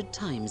 100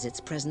 times its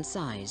present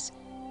size.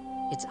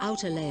 Its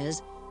outer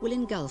layers will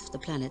engulf the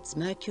planets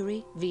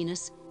Mercury,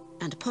 Venus,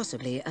 and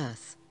possibly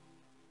Earth.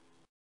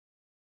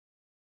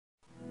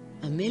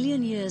 A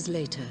million years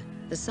later,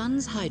 the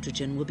Sun's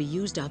hydrogen will be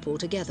used up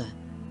altogether.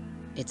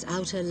 Its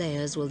outer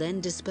layers will then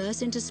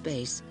disperse into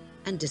space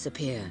and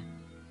disappear.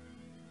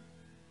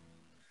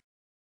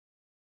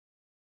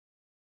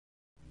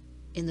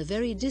 In the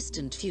very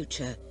distant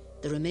future,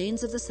 the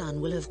remains of the Sun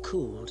will have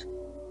cooled.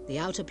 The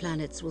outer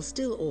planets will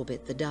still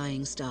orbit the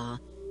dying star,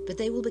 but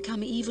they will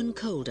become even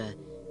colder,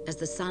 as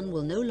the Sun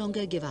will no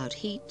longer give out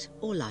heat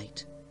or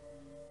light.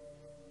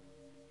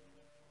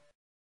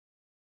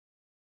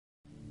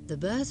 The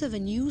birth of a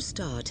new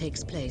star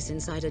takes place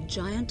inside a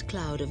giant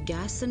cloud of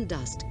gas and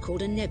dust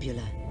called a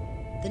nebula.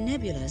 The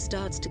nebula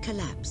starts to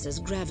collapse as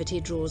gravity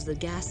draws the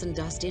gas and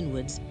dust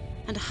inwards,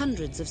 and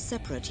hundreds of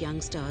separate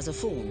young stars are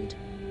formed.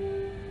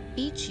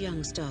 Each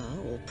young star,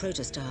 or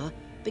protostar,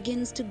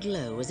 begins to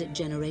glow as it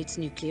generates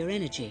nuclear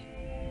energy.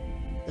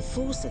 The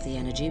force of the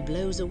energy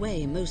blows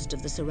away most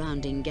of the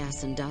surrounding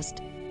gas and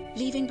dust,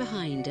 leaving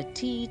behind a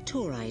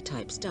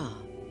T-Tauri-type star.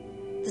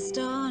 The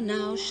star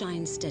now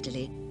shines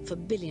steadily for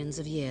billions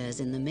of years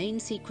in the main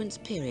sequence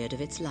period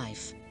of its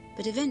life.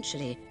 But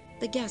eventually,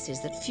 the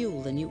gases that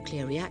fuel the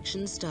nuclear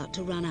reactions start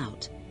to run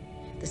out.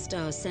 The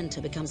star's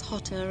center becomes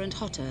hotter and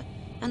hotter,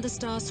 and the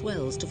star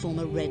swells to form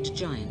a red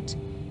giant.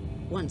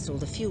 Once all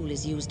the fuel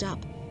is used up,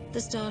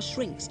 the star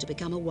shrinks to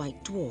become a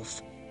white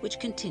dwarf, which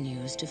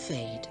continues to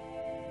fade.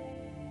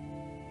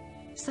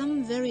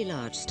 Some very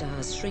large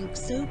stars shrink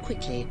so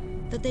quickly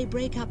that they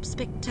break up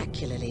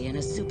spectacularly in a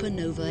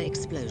supernova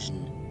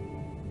explosion.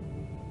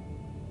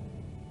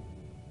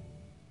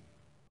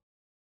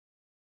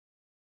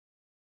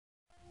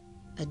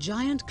 A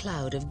giant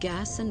cloud of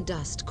gas and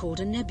dust called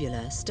a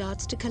nebula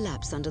starts to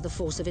collapse under the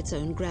force of its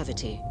own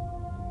gravity.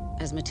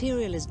 As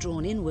material is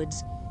drawn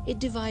inwards, it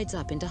divides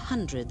up into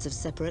hundreds of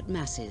separate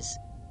masses.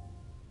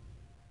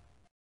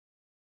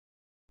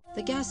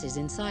 The gases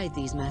inside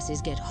these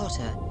masses get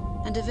hotter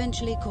and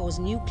eventually cause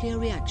nuclear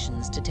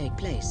reactions to take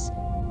place.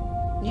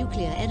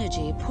 Nuclear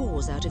energy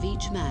pours out of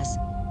each mass,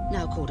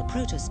 now called a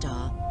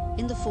protostar,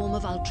 in the form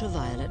of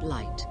ultraviolet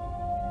light.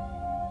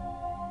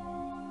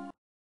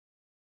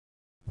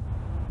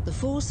 The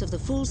force of the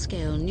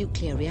full-scale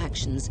nuclear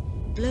reactions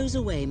blows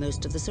away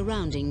most of the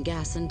surrounding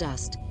gas and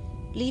dust,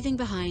 leaving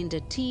behind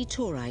a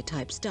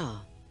T-Tauri-type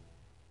star.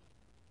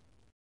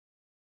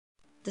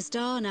 The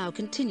star now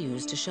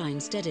continues to shine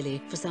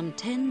steadily for some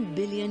 10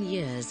 billion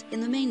years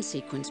in the main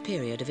sequence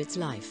period of its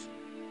life.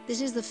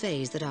 This is the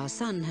phase that our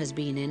Sun has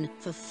been in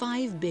for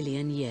 5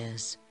 billion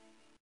years.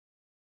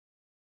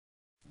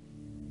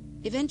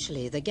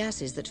 Eventually, the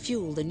gases that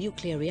fuel the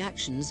nuclear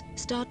reactions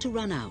start to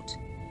run out.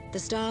 The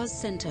star's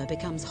center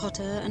becomes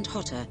hotter and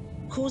hotter,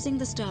 causing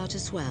the star to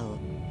swell,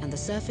 and the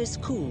surface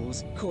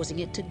cools, causing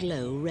it to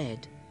glow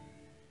red.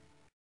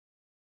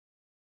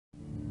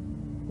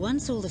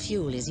 Once all the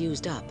fuel is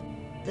used up,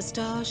 the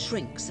star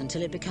shrinks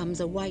until it becomes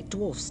a white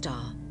dwarf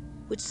star,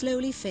 which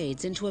slowly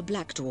fades into a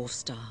black dwarf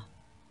star.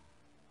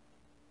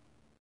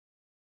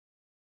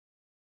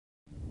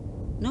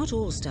 Not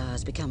all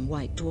stars become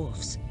white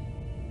dwarfs.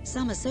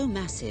 Some are so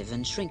massive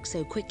and shrink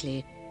so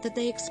quickly that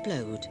they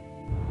explode.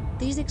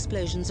 These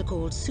explosions are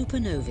called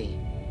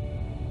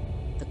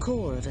supernovae. The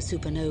core of a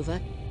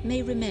supernova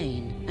may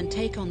remain and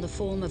take on the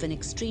form of an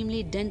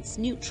extremely dense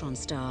neutron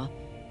star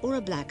or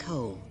a black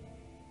hole.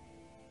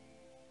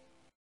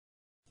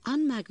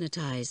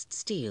 Unmagnetized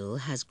steel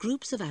has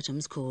groups of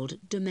atoms called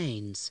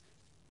domains.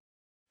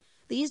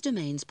 These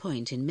domains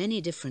point in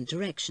many different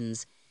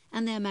directions,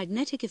 and their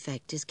magnetic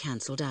effect is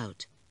cancelled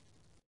out.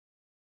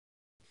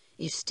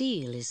 If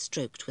steel is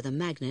stroked with a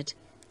magnet,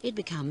 it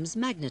becomes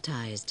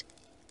magnetized.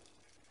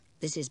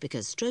 This is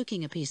because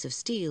stroking a piece of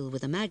steel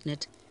with a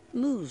magnet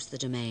moves the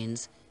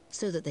domains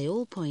so that they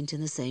all point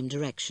in the same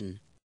direction.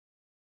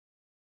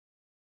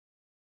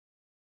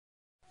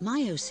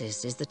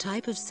 Meiosis is the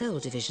type of cell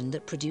division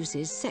that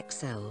produces sex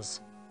cells.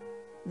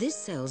 This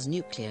cell's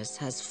nucleus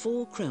has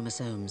 4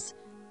 chromosomes.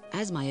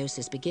 As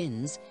meiosis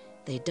begins,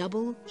 they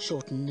double,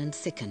 shorten, and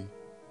thicken.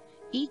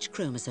 Each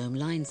chromosome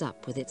lines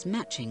up with its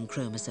matching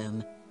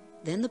chromosome,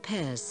 Then the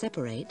pairs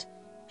separate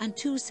and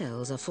two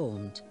cells are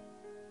formed.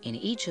 In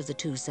each of the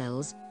two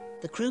cells,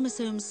 the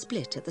chromosomes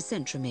split at the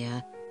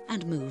centromere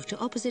and move to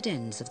opposite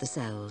ends of the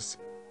cells.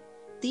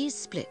 These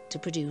split to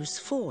produce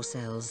 4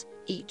 cells,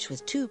 each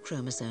with 2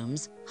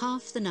 chromosomes,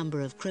 half the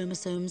number of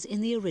chromosomes in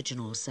the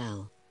original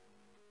cell.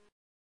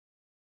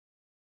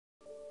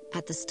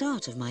 At the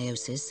start of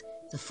meiosis,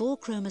 the 4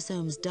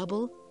 chromosomes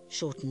double,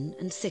 shorten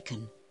and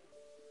thicken.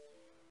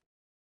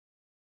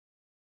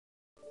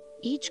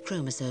 Each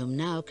chromosome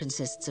now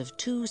consists of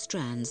 2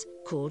 strands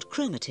called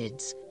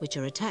chromatids, which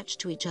are attached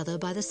to each other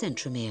by the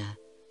centromere.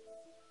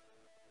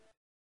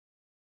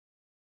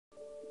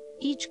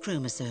 Each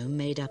chromosome,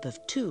 made up of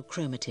 2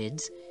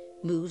 chromatids,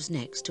 moves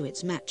next to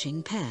its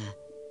matching pair.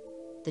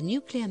 The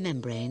nuclear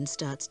membrane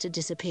starts to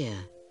disappear.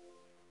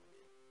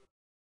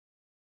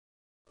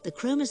 The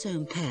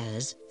chromosome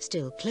pairs,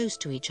 still close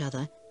to each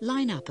other,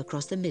 line up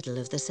across the middle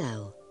of the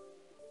cell.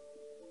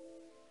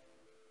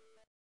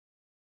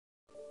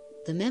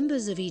 The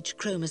members of each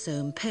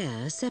chromosome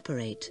pair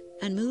separate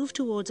and move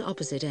towards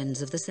opposite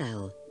ends of the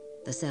cell.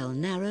 The cell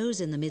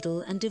narrows in the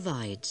middle and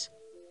divides.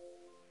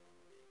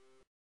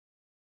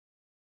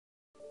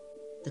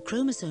 The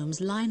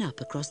chromosomes line up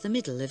across the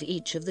middle of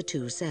each of the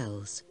 2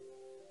 cells.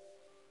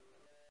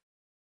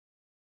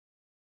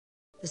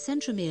 The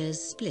centromeres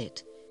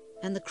split,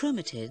 and the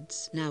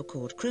chromatids, now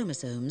called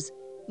chromosomes,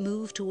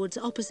 move towards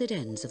opposite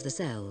ends of the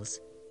cells.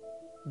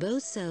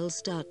 Both cells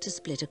start to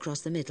split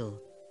across the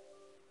middle.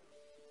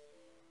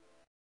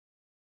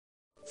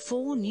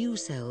 4 new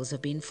cells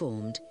have been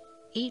formed,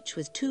 each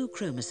with 2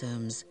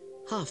 chromosomes,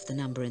 half the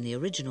number in the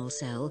original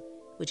cell,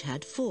 which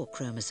had 4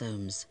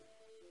 chromosomes.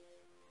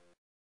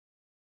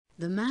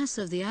 The mass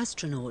of the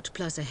astronaut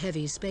plus a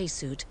heavy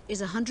spacesuit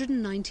is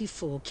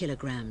 194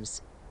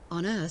 kilograms.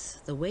 On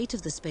Earth, the weight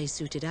of the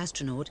spacesuited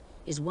astronaut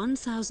is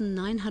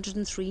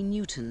 1,903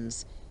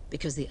 newtons,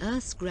 because the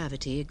Earth's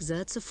gravity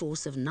exerts a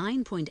force of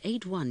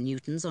 9.81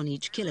 newtons on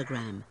each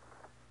kilogram.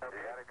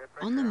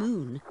 On the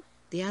Moon,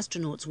 the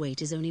astronaut's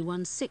weight is only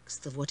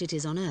 1/6 of what it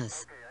is on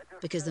Earth,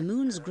 because the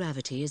Moon's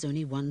gravity is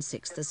only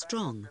 1/6 as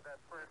strong.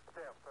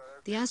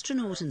 The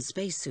astronaut and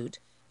spacesuit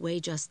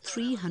weigh just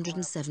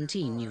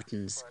 317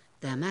 newtons.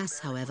 Their mass,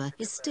 however,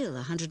 is still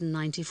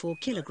 194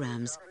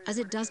 kilograms, as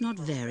it does not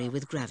vary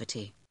with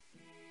gravity.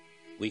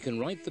 We can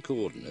write the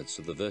coordinates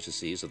of the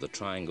vertices of the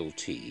triangle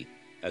T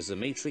as the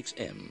matrix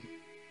M,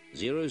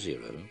 0,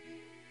 0,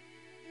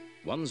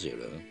 1,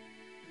 0,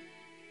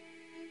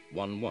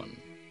 1,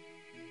 1.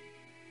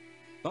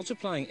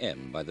 Multiplying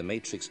M by the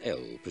matrix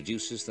L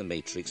produces the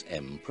matrix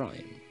M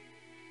prime.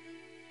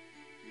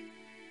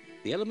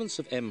 The elements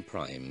of M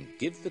prime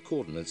give the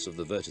coordinates of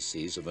the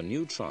vertices of a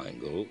new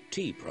triangle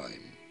T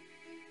prime.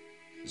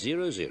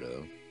 0,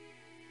 0,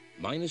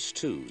 minus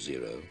 2,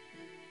 0,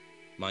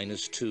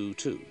 minus 2,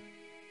 2.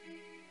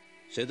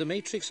 So the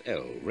matrix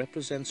L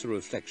represents a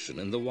reflection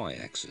in the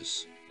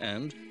y-axis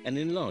and an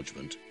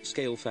enlargement,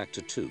 scale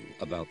factor 2,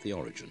 about the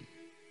origin.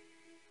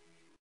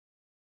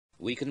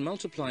 We can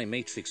multiply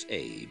matrix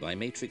A by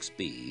matrix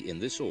B in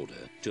this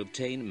order to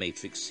obtain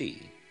matrix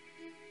C.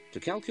 To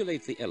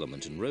calculate the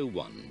element in row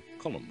 1,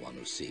 column 1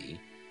 of C,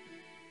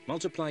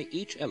 multiply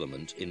each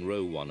element in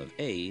row 1 of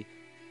A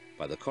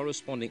by the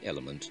corresponding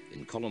element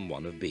in column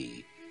 1 of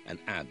B and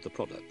add the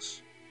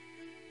products.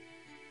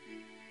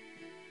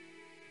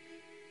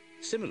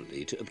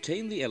 Similarly, to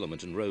obtain the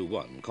element in row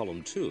 1,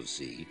 column 2 of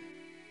C,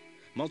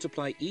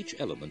 multiply each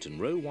element in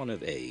row 1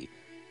 of A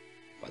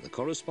by the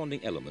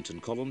corresponding element in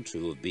column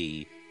 2 of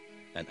B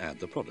and add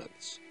the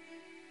products.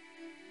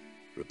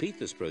 Repeat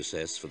this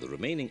process for the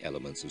remaining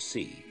elements of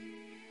C.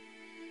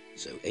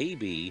 So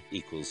AB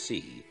equals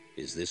C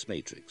is this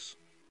matrix.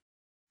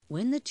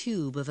 When the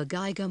tube of a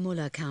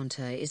Geiger-Müller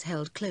counter is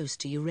held close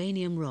to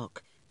uranium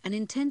rock, an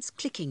intense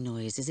clicking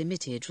noise is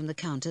emitted from the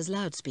counter's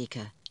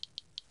loudspeaker.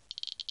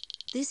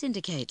 This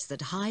indicates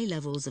that high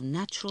levels of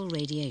natural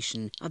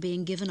radiation are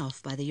being given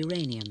off by the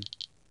uranium.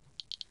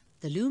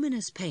 The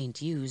luminous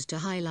paint used to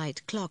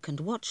highlight clock and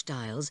watch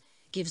dials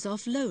gives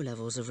off low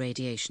levels of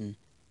radiation.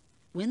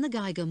 When the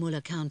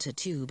Geiger-Müller counter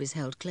tube is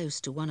held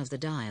close to one of the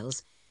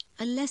dials,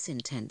 a less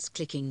intense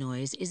clicking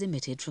noise is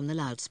emitted from the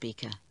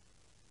loudspeaker.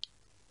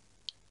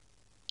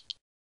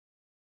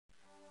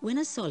 When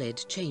a solid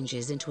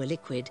changes into a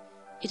liquid,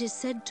 it is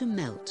said to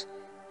melt,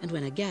 and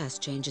when a gas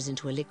changes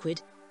into a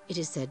liquid, it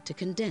is said to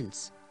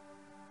condense.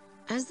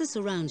 As the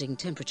surrounding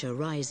temperature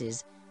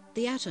rises,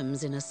 the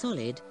atoms in a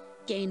solid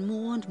gain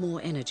more and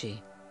more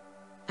energy.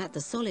 At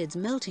the solid's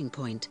melting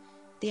point,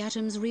 the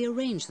atoms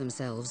rearrange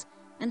themselves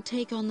and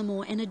take on the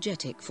more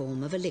energetic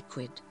form of a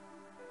liquid.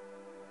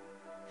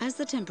 As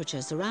the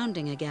temperature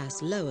surrounding a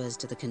gas lowers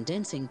to the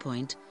condensing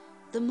point,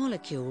 the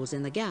molecules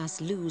in the gas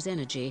lose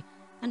energy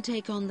and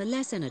take on the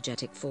less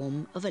energetic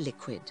form of a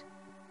liquid.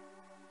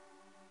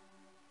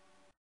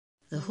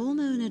 The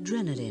hormone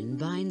adrenaline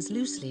binds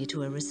loosely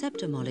to a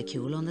receptor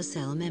molecule on the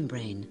cell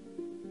membrane.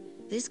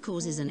 This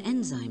causes an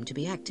enzyme to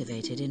be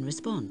activated in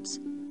response.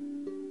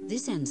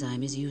 This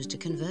enzyme is used to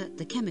convert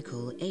the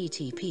chemical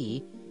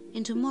ATP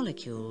into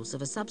molecules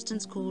of a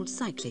substance called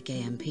cyclic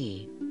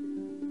AMP.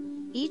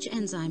 Each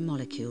enzyme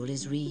molecule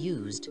is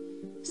reused,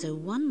 so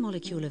one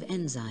molecule of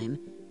enzyme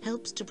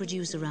helps to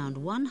produce around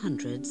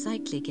 100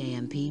 cyclic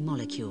AMP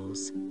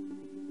molecules.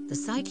 The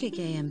cyclic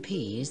AMP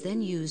is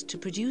then used to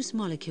produce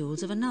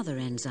molecules of another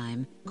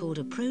enzyme called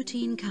a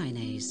protein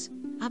kinase.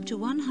 Up to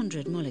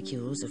 100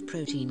 molecules of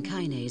protein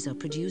kinase are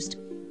produced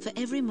for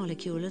every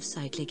molecule of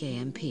cyclic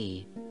AMP.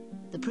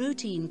 The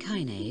protein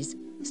kinase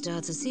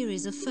starts a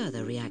series of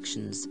further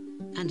reactions,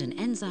 and an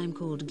enzyme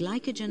called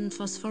glycogen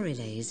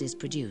phosphorylase is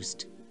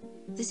produced.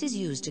 This is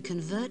used to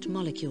convert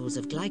molecules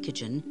of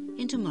glycogen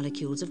into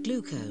molecules of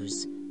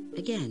glucose.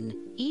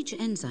 Again, each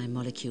enzyme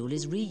molecule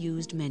is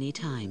reused many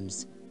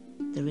times.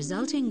 The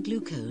resulting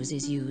glucose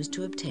is used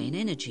to obtain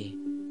energy.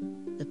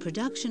 The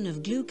production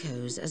of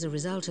glucose as a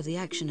result of the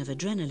action of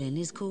adrenaline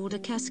is called a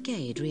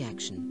cascade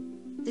reaction.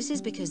 This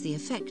is because the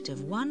effect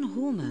of one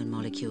hormone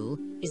molecule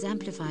is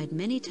amplified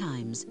many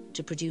times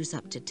to produce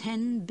up to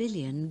 10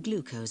 billion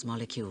glucose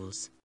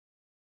molecules.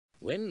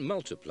 When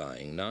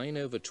multiplying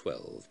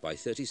 9/12 by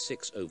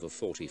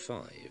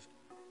 36/45,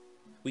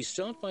 we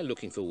start by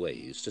looking for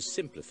ways to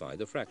simplify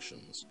the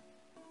fractions.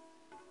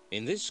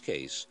 In this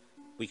case,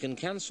 we can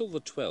cancel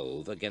the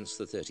 12 against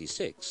the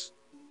 36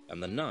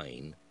 and the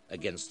 9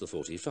 against the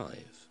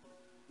 45.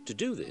 To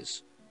do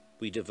this,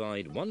 we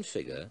divide one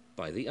figure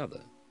by the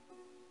other.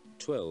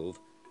 12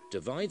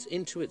 divides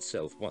into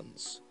itself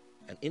once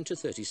and into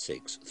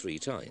 36 3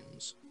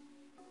 times.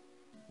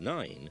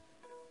 9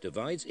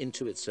 divides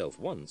into itself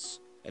once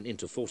and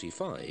into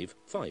 45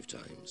 5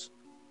 times.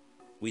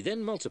 We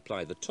then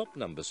multiply the top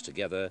numbers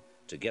together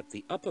to get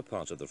the upper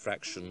part of the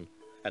fraction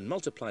and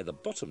multiply the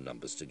bottom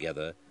numbers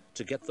together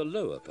to get the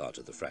lower part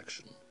of the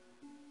fraction.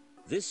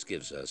 This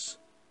gives us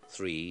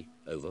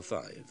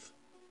 3/5.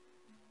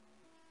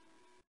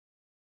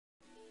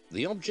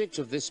 The object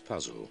of this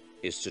puzzle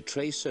is to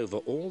trace over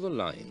all the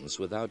lines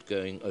without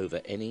going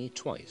over any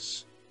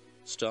twice.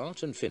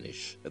 Start and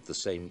finish at the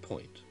same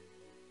point.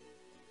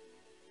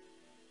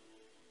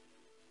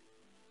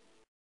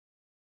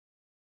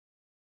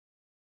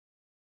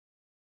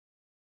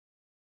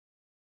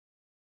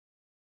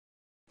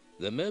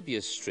 The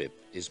Möbius strip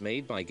is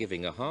made by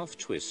giving a half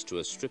twist to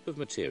a strip of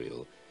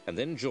material and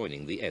then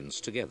joining the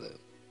ends together.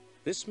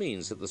 This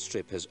means that the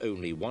strip has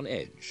only one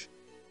edge.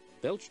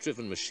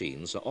 Belt-driven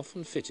machines are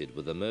often fitted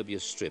with a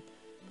Möbius strip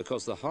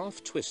because the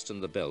half twist in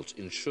the belt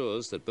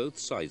ensures that both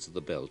sides of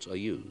the belt are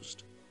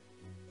used.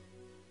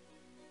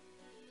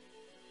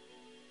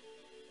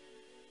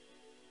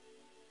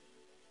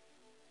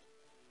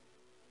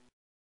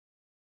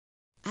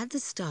 At the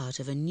start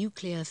of a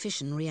nuclear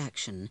fission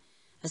reaction,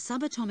 a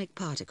subatomic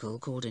particle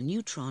called a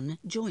neutron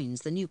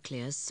joins the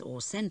nucleus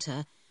or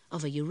center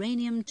of a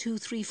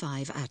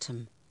uranium-235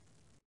 atom.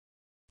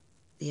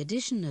 The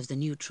addition of the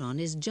neutron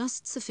is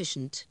just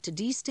sufficient to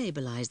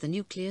destabilize the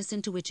nucleus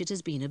into which it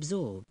has been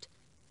absorbed.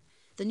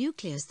 The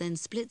nucleus then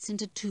splits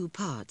into two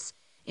parts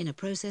in a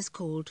process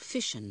called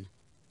fission.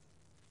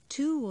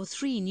 2 or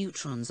 3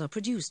 neutrons are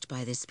produced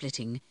by this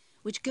splitting,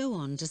 which go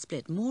on to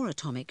split more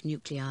atomic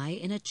nuclei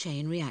in a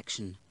chain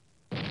reaction.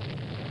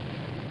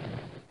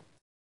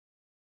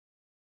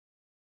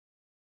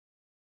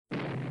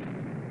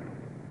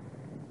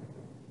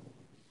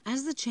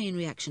 As the chain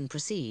reaction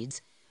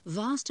proceeds,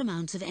 vast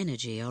amounts of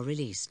energy are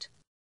released.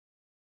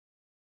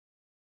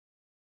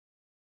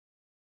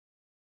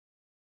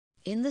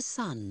 In the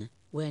Sun,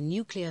 where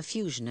nuclear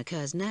fusion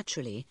occurs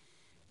naturally,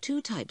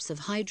 2 types of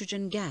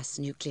hydrogen gas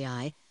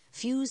nuclei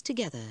fuse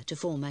together to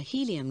form a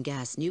helium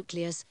gas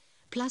nucleus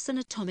plus an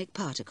atomic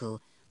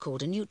particle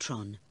called a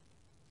neutron.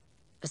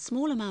 A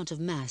small amount of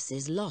mass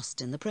is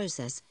lost in the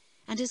process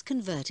and is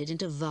converted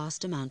into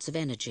vast amounts of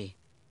energy.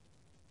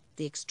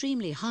 The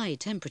extremely high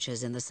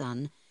temperatures in the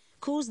Sun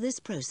cause this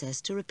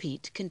process to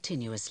repeat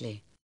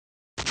continuously.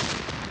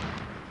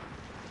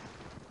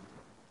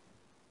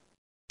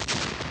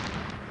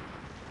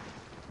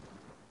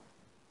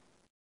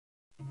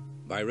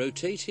 By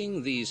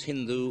rotating these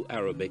Hindu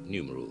Arabic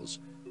numerals,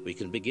 we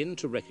can begin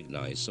to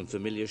recognize some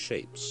familiar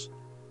shapes.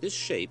 This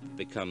shape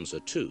becomes a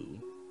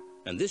 2,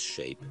 and this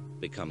shape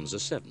becomes a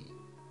 7.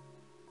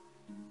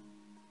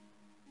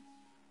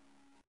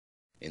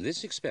 In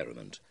this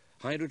experiment,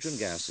 hydrogen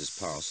gas is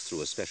passed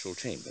through a special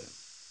chamber.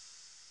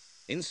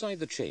 Inside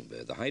the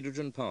chamber, the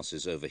hydrogen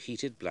passes over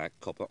heated black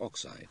copper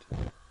oxide.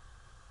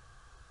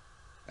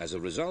 As a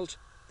result,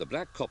 the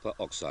black copper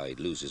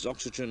oxide loses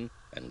oxygen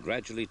and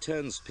gradually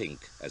turns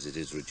pink as it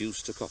is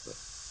reduced to copper.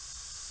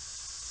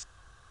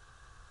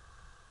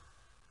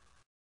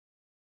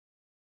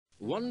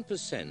 One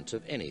 1%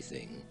 of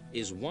anything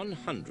is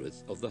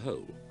 1/100th of the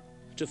whole.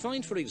 To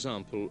find, for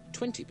example,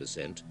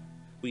 20%,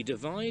 we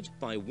divide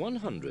by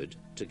 100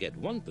 to get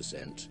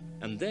 1%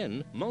 and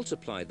then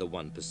multiply the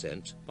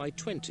 1% by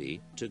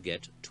 20 to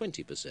get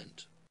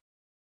 20%.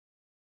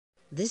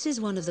 This is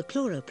one of the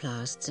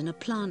chloroplasts in a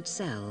plant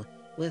cell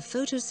where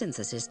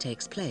photosynthesis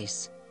takes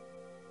place.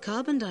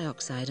 Carbon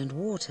dioxide and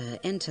water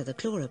enter the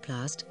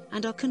chloroplast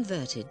and are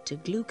converted to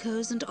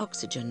glucose and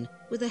oxygen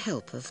with the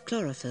help of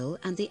chlorophyll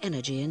and the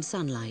energy in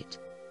sunlight.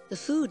 The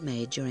food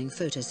made during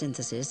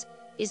photosynthesis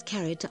is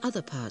carried to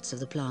other parts of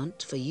the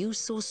plant for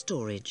use or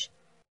storage.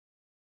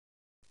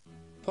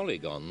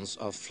 Polygons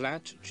are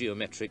flat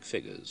geometric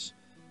figures.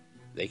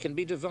 They can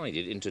be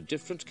divided into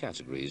different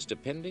categories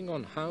depending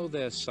on how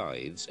their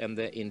sides and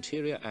their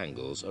interior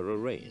angles are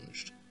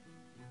arranged.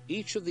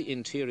 Each of the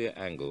interior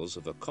angles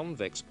of a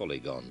convex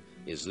polygon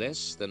is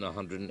less than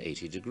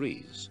 180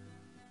 degrees.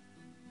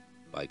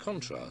 By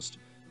contrast,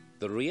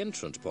 the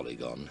reentrant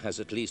polygon has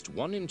at least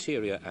one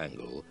interior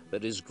angle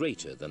that is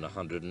greater than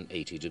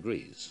 180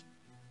 degrees.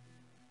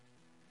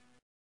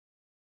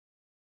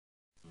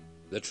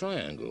 The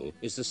triangle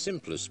is the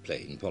simplest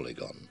plane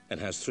polygon and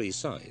has three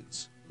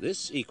sides.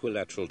 This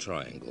equilateral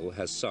triangle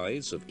has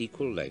sides of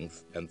equal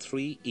length and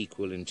three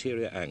equal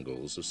interior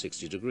angles of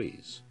 60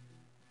 degrees.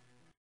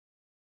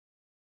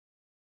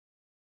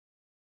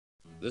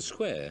 The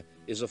square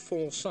is a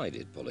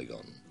four-sided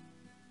polygon.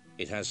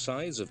 It has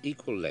sides of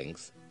equal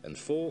length and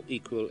four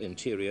equal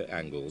interior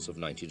angles of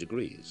 90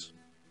 degrees.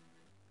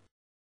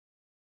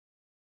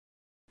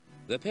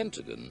 The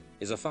pentagon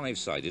is a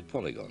five-sided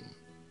polygon.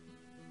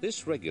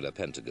 This regular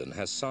pentagon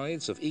has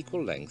sides of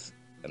equal length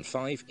and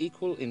five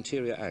equal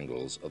interior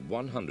angles of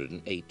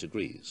 108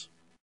 degrees.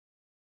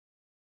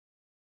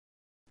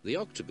 The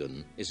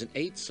octagon is an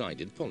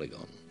eight-sided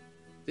polygon.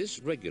 This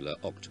regular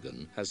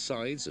octagon has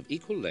sides of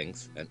equal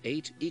length and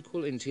eight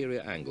equal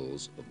interior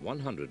angles of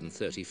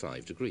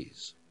 135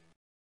 degrees.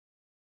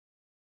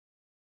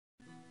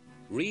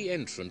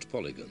 Reentrant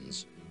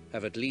polygons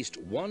have at least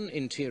one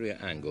interior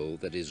angle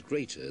that is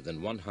greater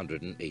than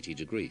 180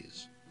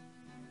 degrees.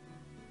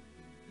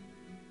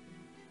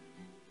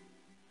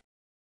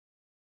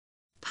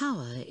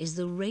 Power is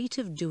the rate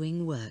of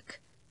doing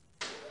work.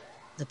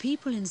 The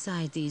people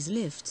inside these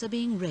lifts are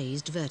being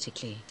raised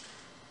vertically.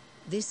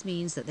 This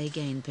means that they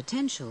gain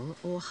potential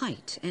or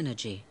height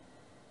energy.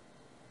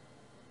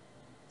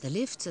 The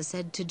lifts are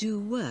said to do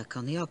work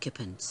on the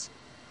occupants.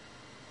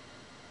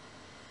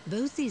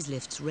 Both these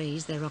lifts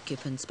raise their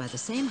occupants by the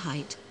same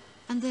height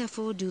and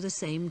therefore do the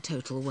same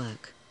total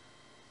work.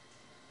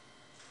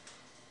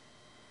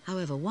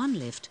 However, one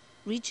lift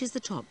reaches the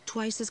top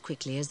twice as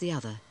quickly as the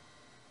other.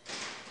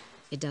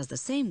 It does the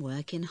same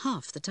work in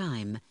half the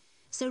time,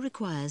 so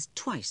requires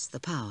twice the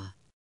power.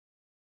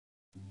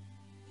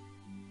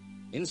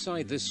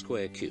 Inside this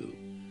square cube,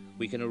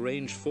 we can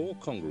arrange four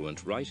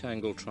congruent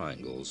right-angled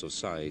triangles of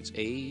sides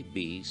A,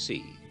 B,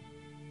 C.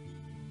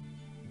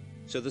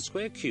 So the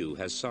square Q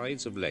has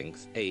sides of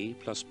length A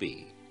plus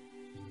B.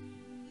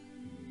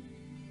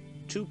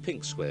 Two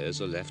pink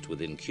squares are left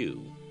within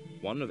Q,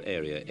 one of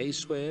area A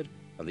squared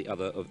and the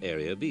other of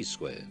area B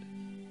squared.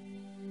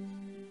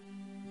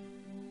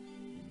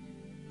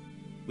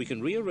 We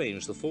can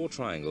rearrange the four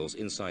triangles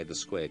inside the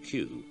square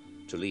Q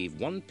to leave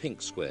one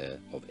pink square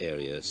of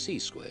area C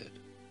squared.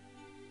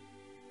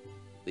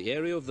 The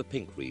area of the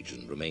pink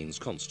region remains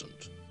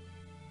constant.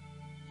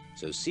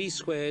 So C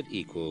squared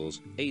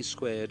equals A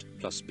squared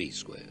plus B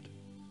squared.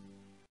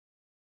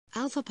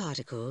 Alpha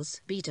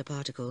particles, beta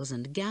particles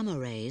and gamma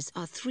rays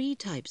are three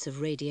types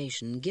of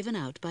radiation given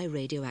out by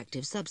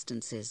radioactive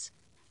substances.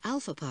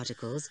 Alpha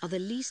particles are the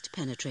least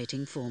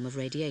penetrating form of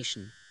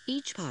radiation.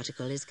 Each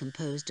particle is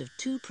composed of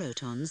 2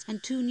 protons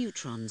and 2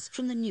 neutrons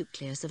from the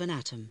nucleus of an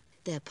atom.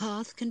 Their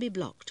path can be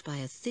blocked by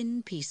a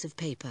thin piece of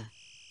paper.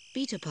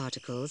 Beta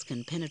particles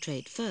can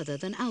penetrate further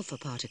than alpha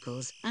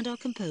particles and are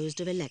composed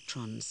of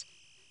electrons.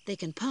 They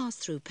can pass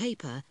through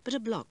paper but are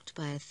blocked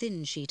by a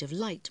thin sheet of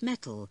light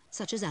metal,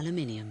 such as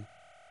aluminium.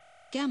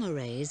 Gamma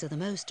rays are the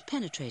most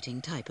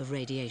penetrating type of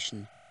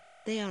radiation.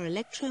 They are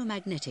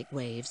electromagnetic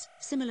waves,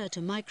 similar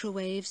to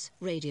microwaves,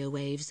 radio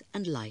waves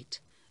and light.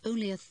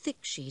 Only a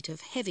thick sheet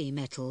of heavy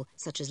metal,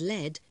 such as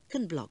lead,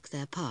 can block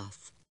their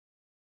path.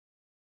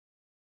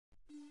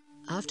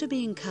 After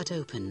being cut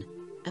open,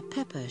 a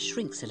pepper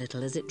shrinks a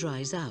little as it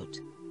dries out.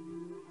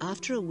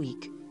 After a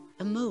week,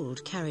 a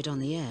mold carried on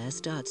the air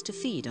starts to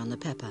feed on the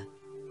pepper.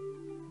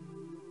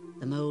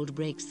 The mold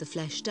breaks the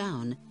flesh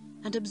down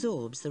and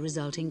absorbs the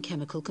resulting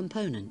chemical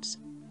components.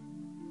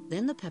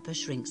 Then the pepper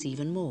shrinks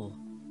even more.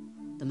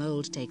 The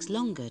mold takes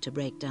longer to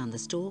break down the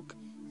stalk,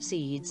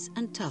 seeds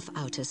and tough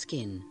outer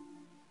skin.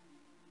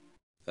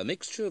 A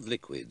mixture of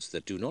liquids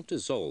that do not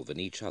dissolve in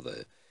each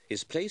other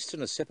is placed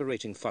in a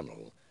separating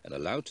funnel and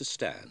allowed to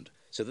stand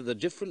so that the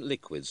different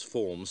liquids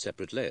form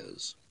separate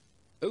layers.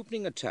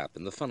 Opening a tap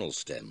in the funnel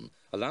stem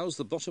allows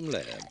the bottom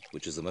layer,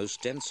 which is the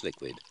most dense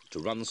liquid, to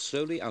run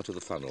slowly out of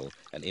the funnel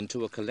and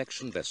into a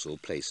collection vessel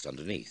placed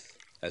underneath.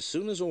 As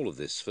soon as all of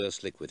this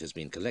first liquid has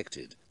been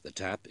collected, the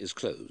tap is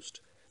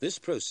closed. This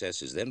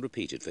process is then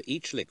repeated for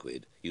each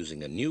liquid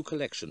using a new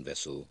collection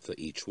vessel for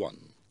each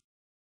one.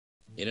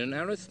 In an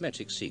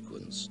arithmetic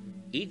sequence,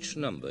 each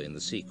number in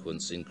the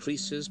sequence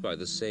increases by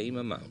the same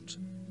amount.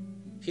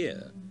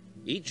 Here,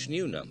 each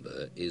new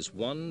number is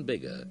 1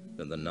 bigger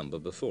than the number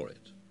before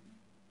it.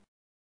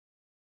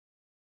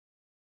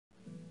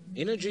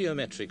 In a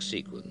geometric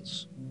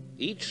sequence,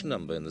 each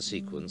number in the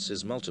sequence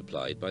is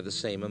multiplied by the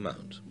same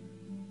amount.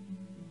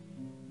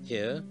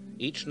 Here,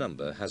 each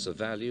number has a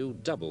value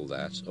double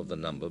that of the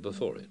number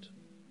before it.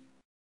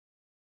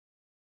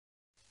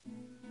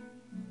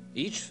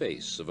 Each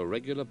face of a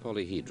regular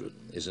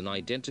polyhedron is an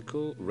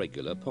identical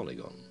regular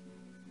polygon.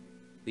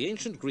 The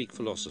ancient Greek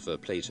philosopher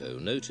Plato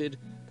noted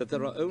that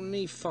there are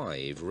only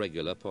 5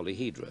 regular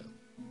polyhedra.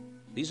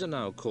 These are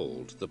now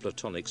called the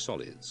Platonic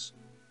solids.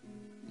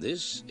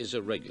 This is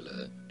a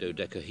regular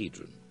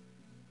dodecahedron.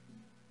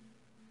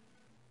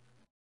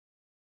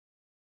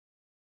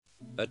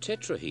 A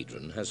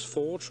tetrahedron has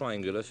 4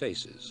 triangular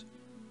faces.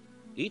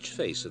 Each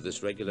face of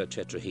this regular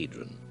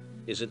tetrahedron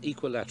is an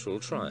equilateral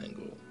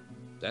triangle,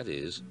 that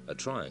is, a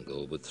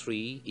triangle with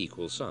 3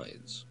 equal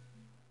sides.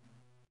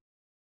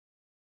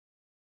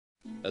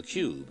 A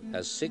cube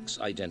has 6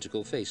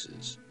 identical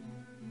faces,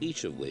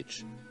 each of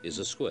which is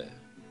a square.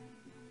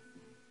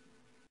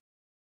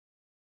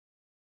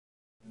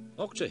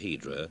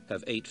 Octahedra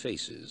have 8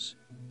 faces.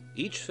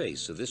 Each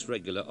face of this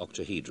regular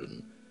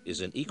octahedron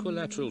is an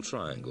equilateral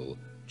triangle,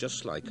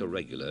 just like a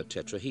regular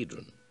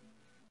tetrahedron.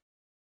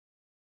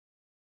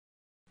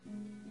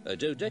 A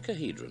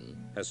dodecahedron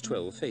has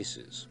 12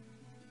 faces.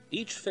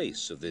 Each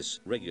face of this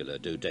regular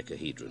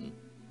dodecahedron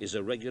is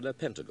a regular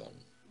pentagon.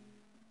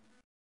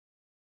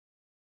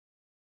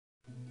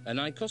 An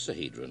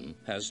icosahedron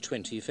has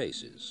 20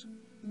 faces.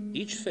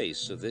 Each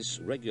face of this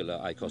regular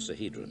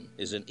icosahedron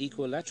is an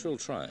equilateral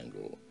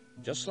triangle,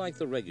 just like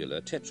the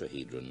regular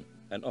tetrahedron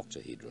and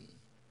octahedron.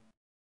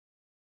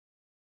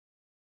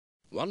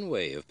 One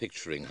way of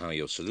picturing how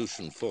your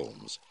solution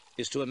forms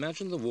is to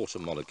imagine the water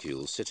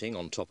molecules sitting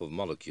on top of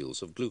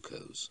molecules of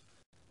glucose.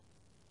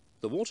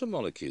 The water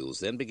molecules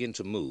then begin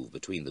to move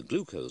between the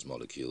glucose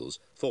molecules,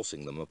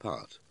 forcing them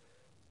apart.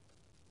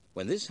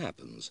 When this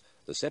happens,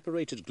 the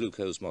separated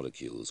glucose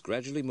molecules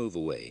gradually move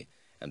away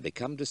and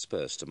become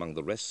dispersed among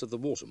the rest of the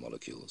water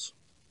molecules.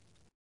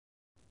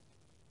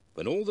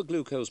 When all the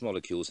glucose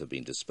molecules have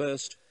been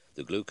dispersed,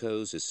 the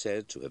glucose is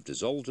said to have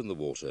dissolved in the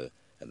water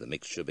and the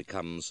mixture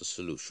becomes a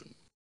solution.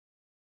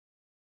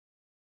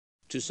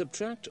 To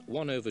subtract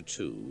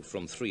 1/2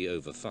 from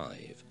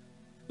 3/5,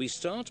 we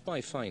start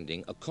by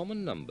finding a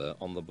common number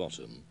on the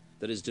bottom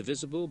that is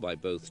divisible by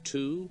both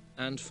 2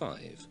 and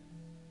 5.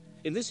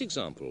 In this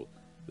example,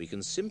 we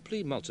can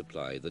simply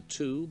multiply the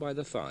 2 by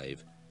the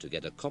 5 to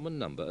get a common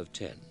number of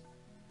 10.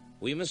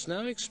 We must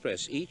now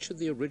express each of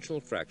the original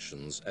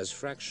fractions as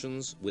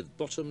fractions with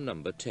bottom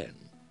number 10.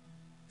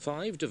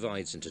 5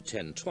 divides into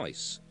 10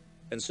 twice,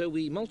 and so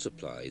we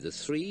multiply the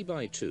 3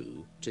 by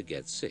 2 to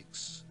get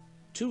 6.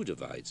 2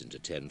 divides into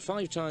 10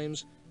 5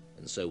 times,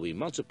 and so we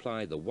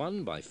multiply the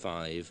 1 by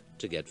 5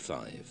 to get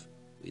 5.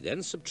 We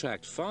then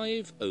subtract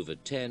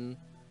 5/10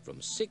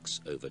 from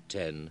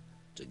 6/10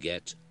 to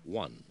get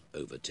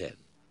 1/10.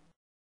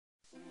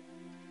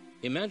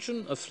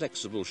 Imagine a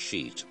flexible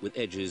sheet with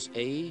edges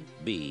A,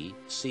 B,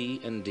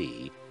 C and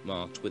D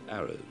marked with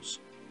arrows.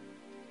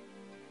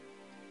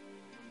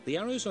 The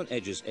arrows on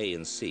edges A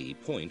and C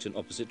point in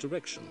opposite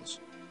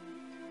directions.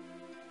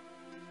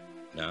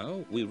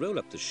 Now we roll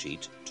up the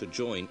sheet to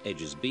join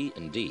edges B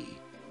and D,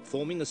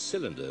 forming a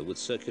cylinder with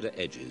circular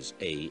edges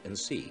A and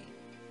C.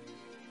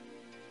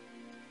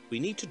 We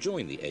need to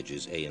join the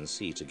edges A and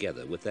C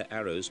together with their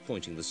arrows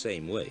pointing the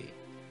same way,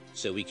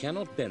 so we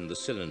cannot bend the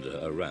cylinder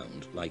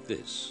around like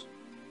this.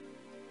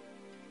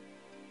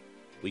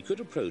 We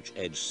could approach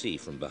edge C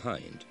from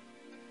behind,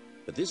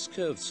 but this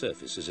curved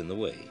surface is in the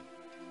way.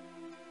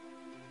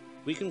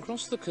 We can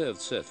cross the curved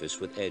surface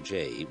with edge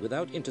A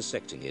without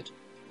intersecting it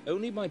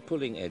only by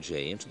pulling edge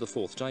A into the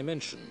 4th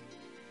dimension,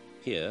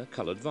 here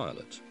coloured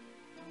violet.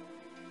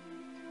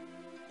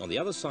 On the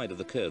other side of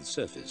the curved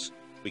surface,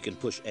 we can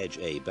push edge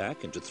A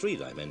back into 3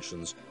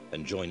 dimensions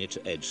and join it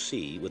to edge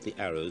C with the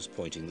arrows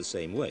pointing the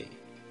same way.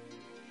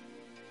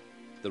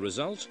 The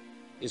result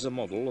is a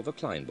model of a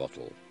Klein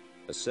bottle,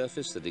 a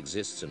surface that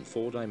exists in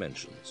 4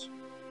 dimensions.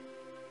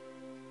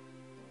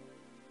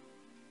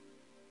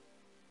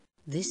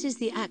 This is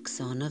the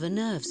axon of a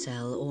nerve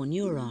cell or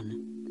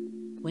neuron.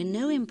 When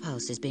no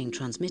impulse is being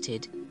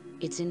transmitted,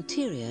 its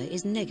interior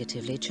is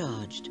negatively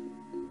charged.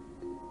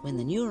 When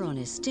the neuron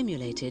is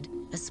stimulated,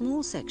 a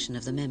small section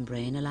of the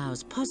membrane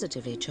allows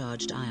positively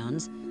charged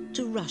ions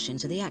to rush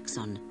into the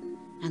axon,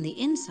 and the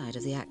inside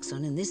of the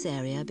axon in this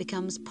area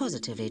becomes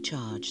positively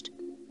charged.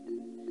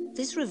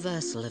 This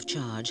reversal of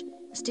charge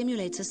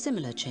stimulates a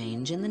similar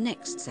change in the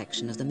next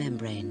section of the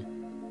membrane.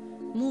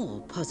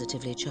 More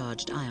positively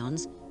charged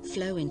ions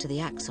flow into the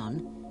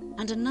axon,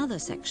 and another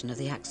section of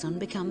the axon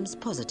becomes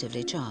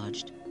positively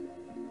charged.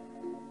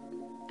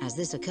 As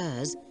this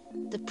occurs,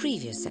 the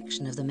previous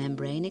section of the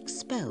membrane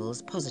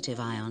expels positive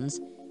ions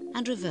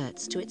and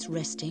reverts to its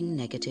resting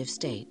negative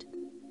state.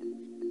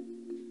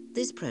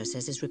 This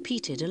process is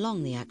repeated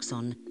along the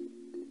axon,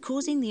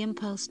 causing the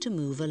impulse to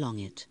move along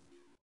it.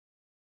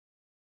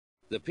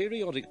 The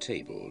periodic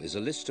table is a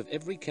list of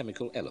every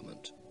chemical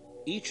element,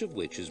 each of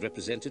which is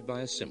represented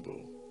by a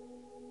symbol.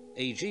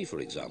 Ag, for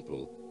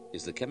example,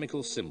 is the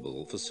chemical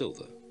symbol for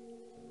silver.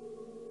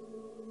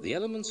 The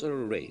elements are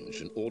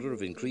arranged in order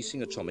of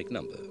increasing atomic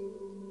number.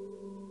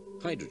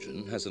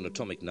 Hydrogen has an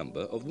atomic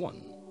number of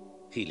 1,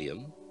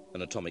 helium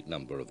an atomic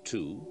number of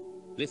 2,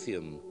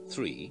 lithium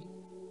 3,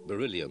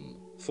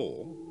 beryllium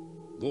 4,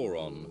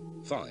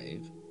 boron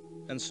 5,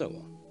 and so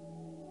on.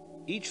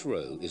 Each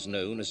row is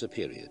known as a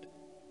period,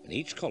 and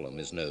each column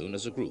is known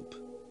as a group.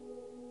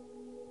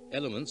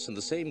 Elements in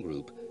the same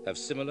group have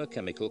similar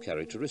chemical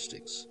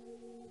characteristics.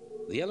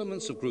 The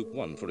elements of group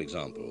 1, for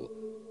example,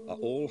 are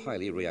all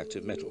highly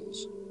reactive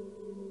metals.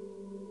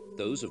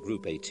 Those of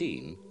group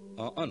 18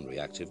 are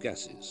unreactive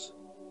gases.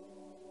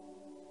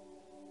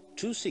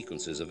 Two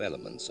sequences of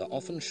elements are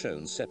often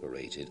shown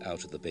separated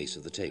out at the base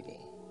of the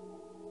table.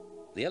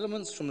 The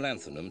elements from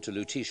lanthanum to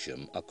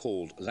lutetium are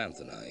called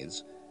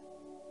lanthanides,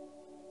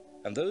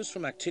 and those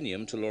from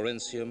actinium to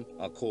lawrencium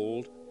are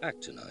called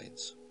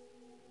actinides.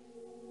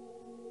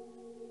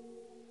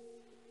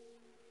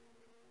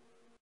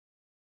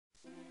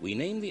 We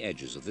name the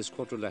edges of this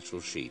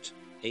quadrilateral sheet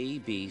A,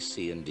 B,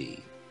 C, and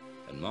D,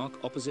 and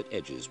mark opposite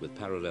edges with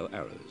parallel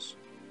arrows.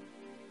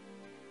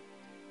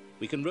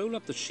 We can roll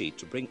up the sheet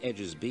to bring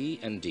edges B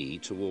and D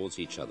towards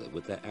each other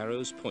with their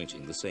arrows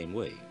pointing the same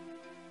way.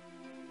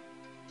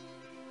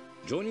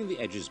 Joining the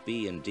edges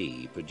B and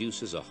D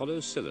produces a hollow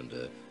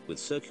cylinder with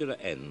circular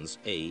ends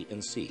A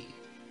and C.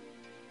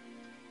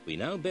 We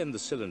now bend the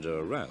cylinder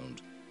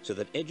around so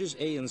that edges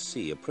A and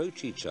C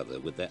approach each other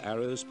with their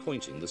arrows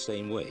pointing the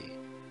same way.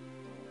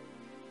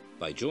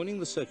 By joining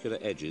the circular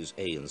edges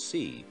A and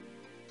C,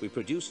 we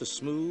produce a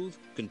smooth,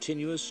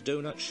 continuous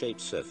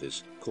donut-shaped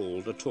surface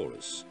called a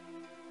torus.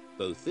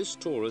 Both this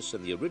torus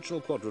and the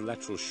original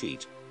quadrilateral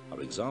sheet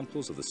are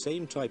examples of the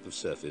same type of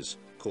surface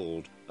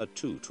called a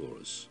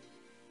two-torus.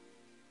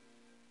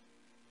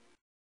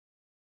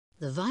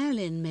 The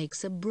violin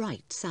makes a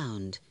bright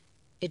sound.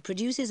 It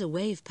produces a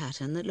wave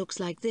pattern that looks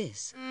like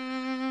this.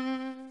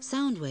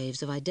 Sound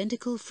waves of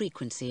identical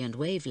frequency and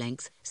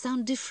wavelength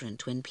sound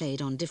different when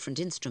played on different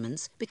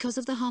instruments because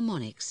of the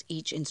harmonics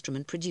each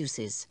instrument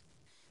produces.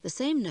 The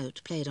same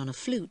note played on a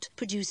flute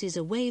produces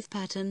a wave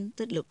pattern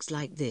that looks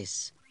like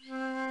this.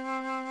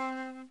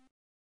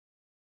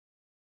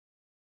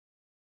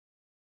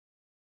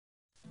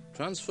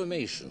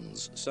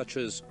 Transformations such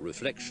as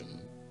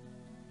reflection,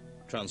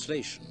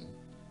 translation,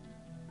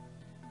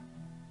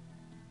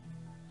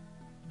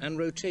 and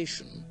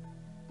rotation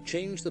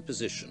change the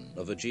position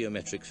of a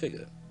geometric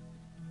figure.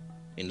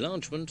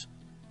 Enlargement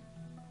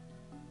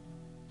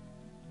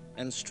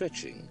and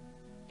stretching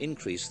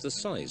increase the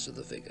size of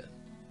the figure.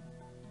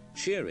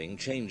 Shearing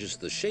changes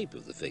the shape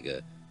of the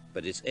figure,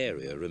 but its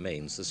area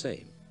remains the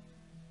same.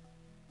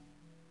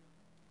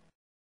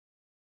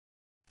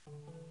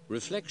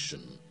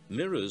 Reflection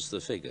mirrors the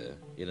figure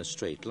in a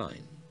straight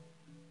line.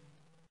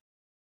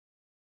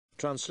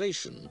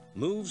 Translation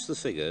moves the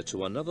figure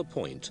to another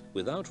point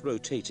without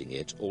rotating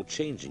it or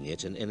changing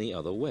it in any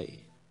other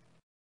way.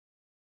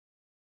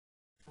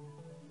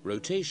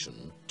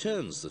 Rotation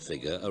turns the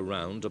figure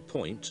around a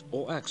point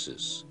or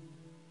axis.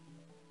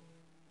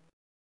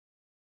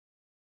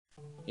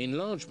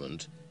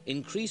 Enlargement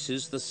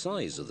increases the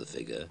size of the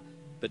figure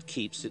but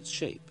keeps its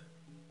shape.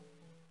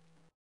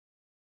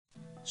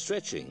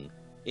 Stretching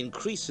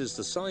increases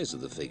the size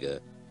of the figure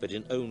but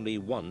in only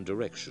one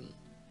direction.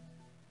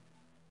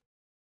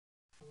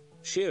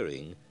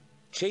 Shearing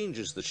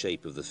changes the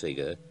shape of the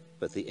figure,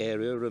 but the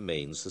area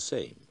remains the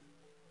same.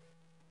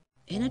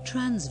 In a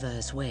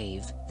transverse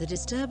wave, the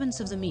disturbance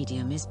of the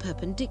medium is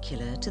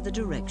perpendicular to the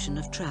direction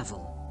of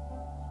travel.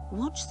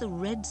 Watch the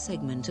red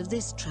segment of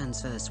this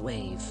transverse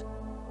wave.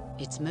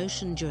 Its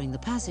motion during the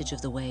passage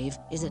of the wave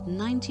is at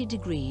 90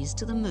 degrees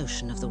to the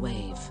motion of the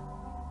wave.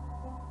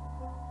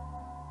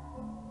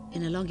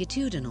 In a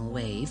longitudinal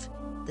wave,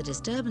 the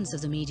disturbance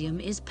of the medium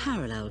is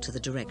parallel to the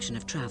direction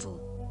of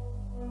travel.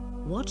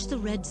 Watch the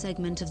red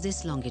segment of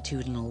this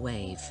longitudinal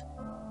wave.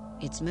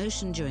 Its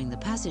motion during the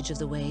passage of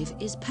the wave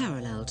is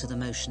parallel to the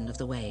motion of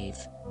the wave.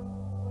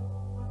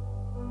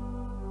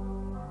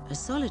 A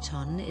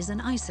soliton is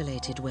an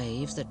isolated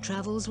wave that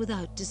travels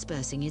without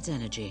dispersing its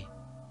energy.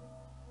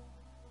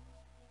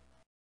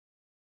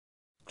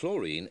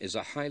 Chlorine is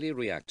a highly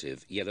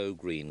reactive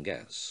yellow-green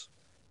gas.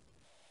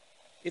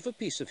 If a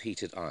piece of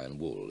heated iron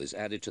wool is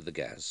added to the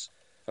gas,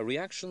 a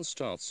reaction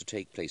starts to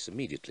take place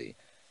immediately,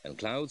 and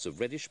clouds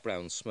of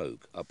reddish-brown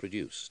smoke are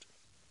produced.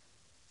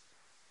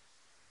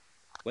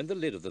 When the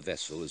lid of the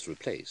vessel is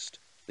replaced,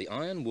 the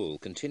iron wool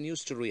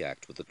continues to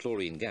react with the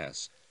chlorine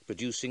gas,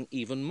 producing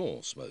even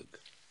more smoke.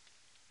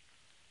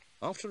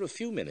 After a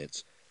few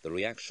minutes, the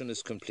reaction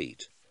is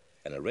complete,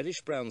 and a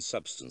reddish-brown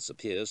substance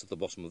appears at the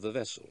bottom of the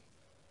vessel.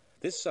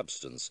 This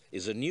substance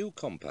is a new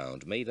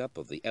compound made up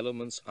of the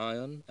elements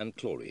iron and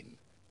chlorine.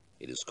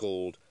 It is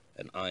called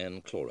an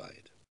iron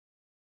chloride.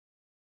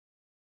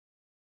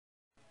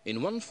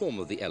 In one form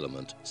of the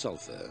element,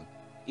 sulfur,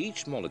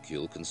 each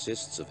molecule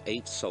consists of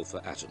 8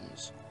 sulfur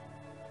atoms.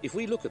 If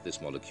we look at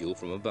this molecule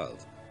from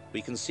above, we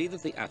can see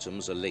that the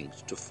atoms are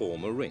linked to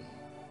form a ring.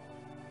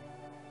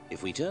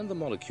 If we turn the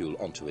molecule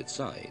onto its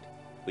side,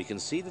 we can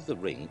see that the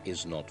ring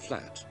is not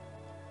flat.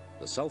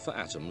 The sulfur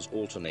atoms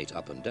alternate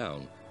up and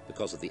down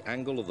because of the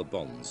angle of the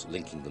bonds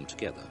linking them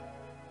together.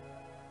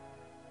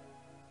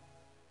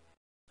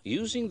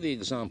 Using the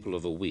example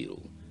of a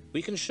wheel,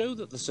 we can show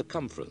that the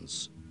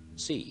circumference,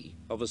 c,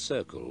 of a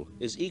circle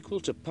is equal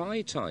to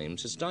pi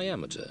times its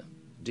diameter,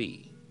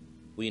 D.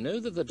 We know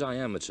that the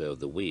diameter of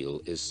the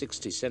wheel is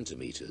 60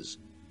 centimeters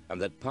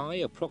and that pi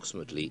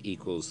approximately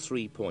equals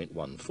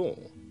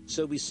 3.14,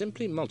 so we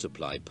simply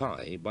multiply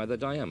pi by the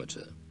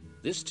diameter.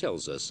 This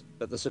tells us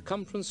that the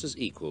circumference is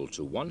equal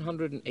to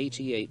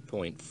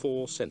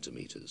 188.4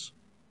 centimeters.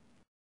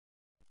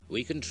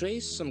 We can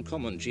trace some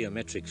common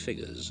geometric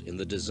figures in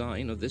the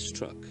design of this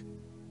truck.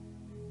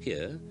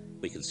 Here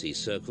we can see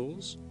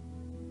circles,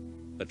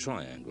 a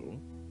triangle,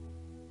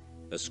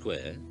 a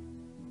square,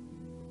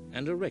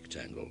 and a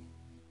rectangle.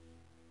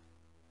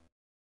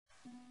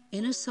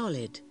 In a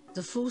solid,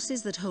 the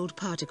forces that hold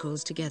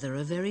particles together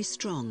are very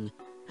strong,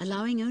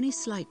 allowing only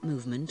slight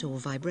movement or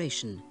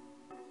vibration.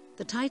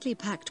 The tightly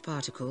packed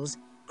particles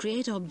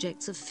create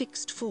objects of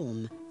fixed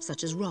form,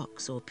 such as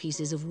rocks or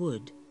pieces of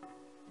wood.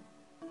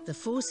 The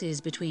forces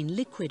between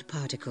liquid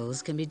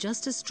particles can be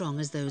just as strong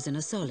as those in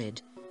a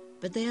solid,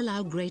 but they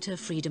allow greater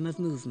freedom of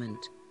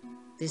movement.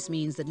 This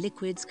means that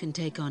liquids can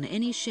take on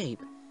any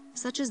shape,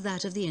 such as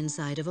that of the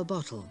inside of a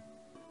bottle.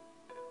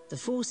 The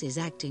forces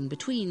acting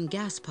between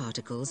gas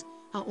particles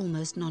are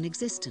almost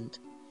non-existent,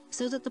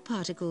 so that the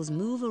particles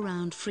move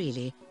around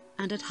freely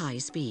and at high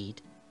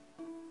speed.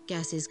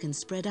 Gases can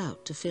spread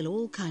out to fill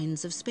all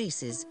kinds of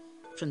spaces,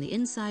 from the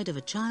inside of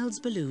a child's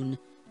balloon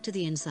to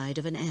the inside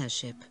of an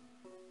airship.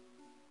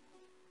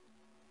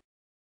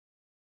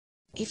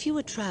 If you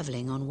were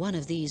traveling on one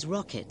of these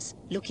rockets,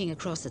 looking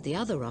across at the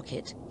other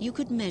rocket, you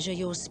could measure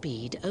your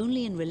speed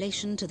only in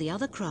relation to the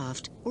other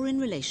craft or in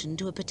relation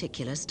to a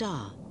particular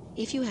star.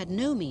 If you had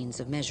no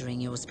means of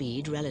measuring your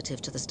speed relative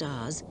to the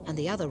stars and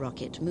the other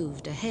rocket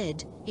moved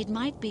ahead, it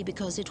might be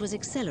because it was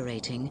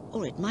accelerating,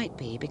 or it might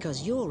be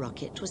because your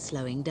rocket was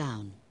slowing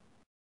down.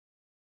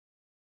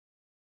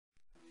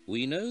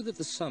 We know that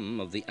the sum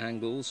of the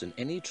angles in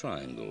any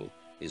triangle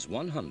is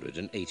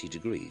 180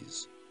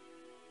 degrees.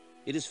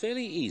 It is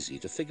fairly easy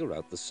to figure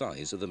out the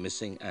size of the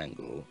missing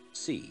angle,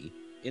 C,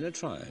 in a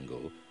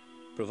triangle,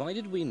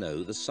 provided we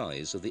know the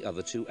size of the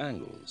other two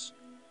angles.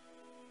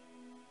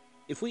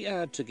 If we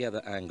add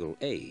together angle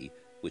A,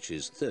 which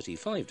is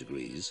 35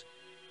 degrees,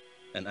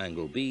 and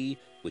angle B,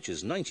 which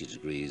is 90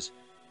 degrees,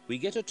 we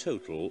get a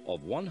total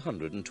of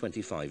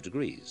 125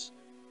 degrees.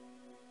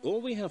 All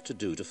we have to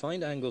do to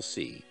find angle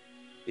C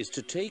is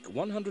to take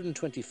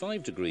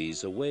 125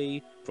 degrees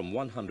away from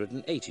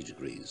 180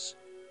 degrees.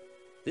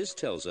 This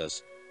tells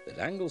us that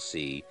angle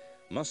C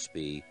must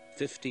be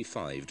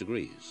 55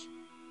 degrees.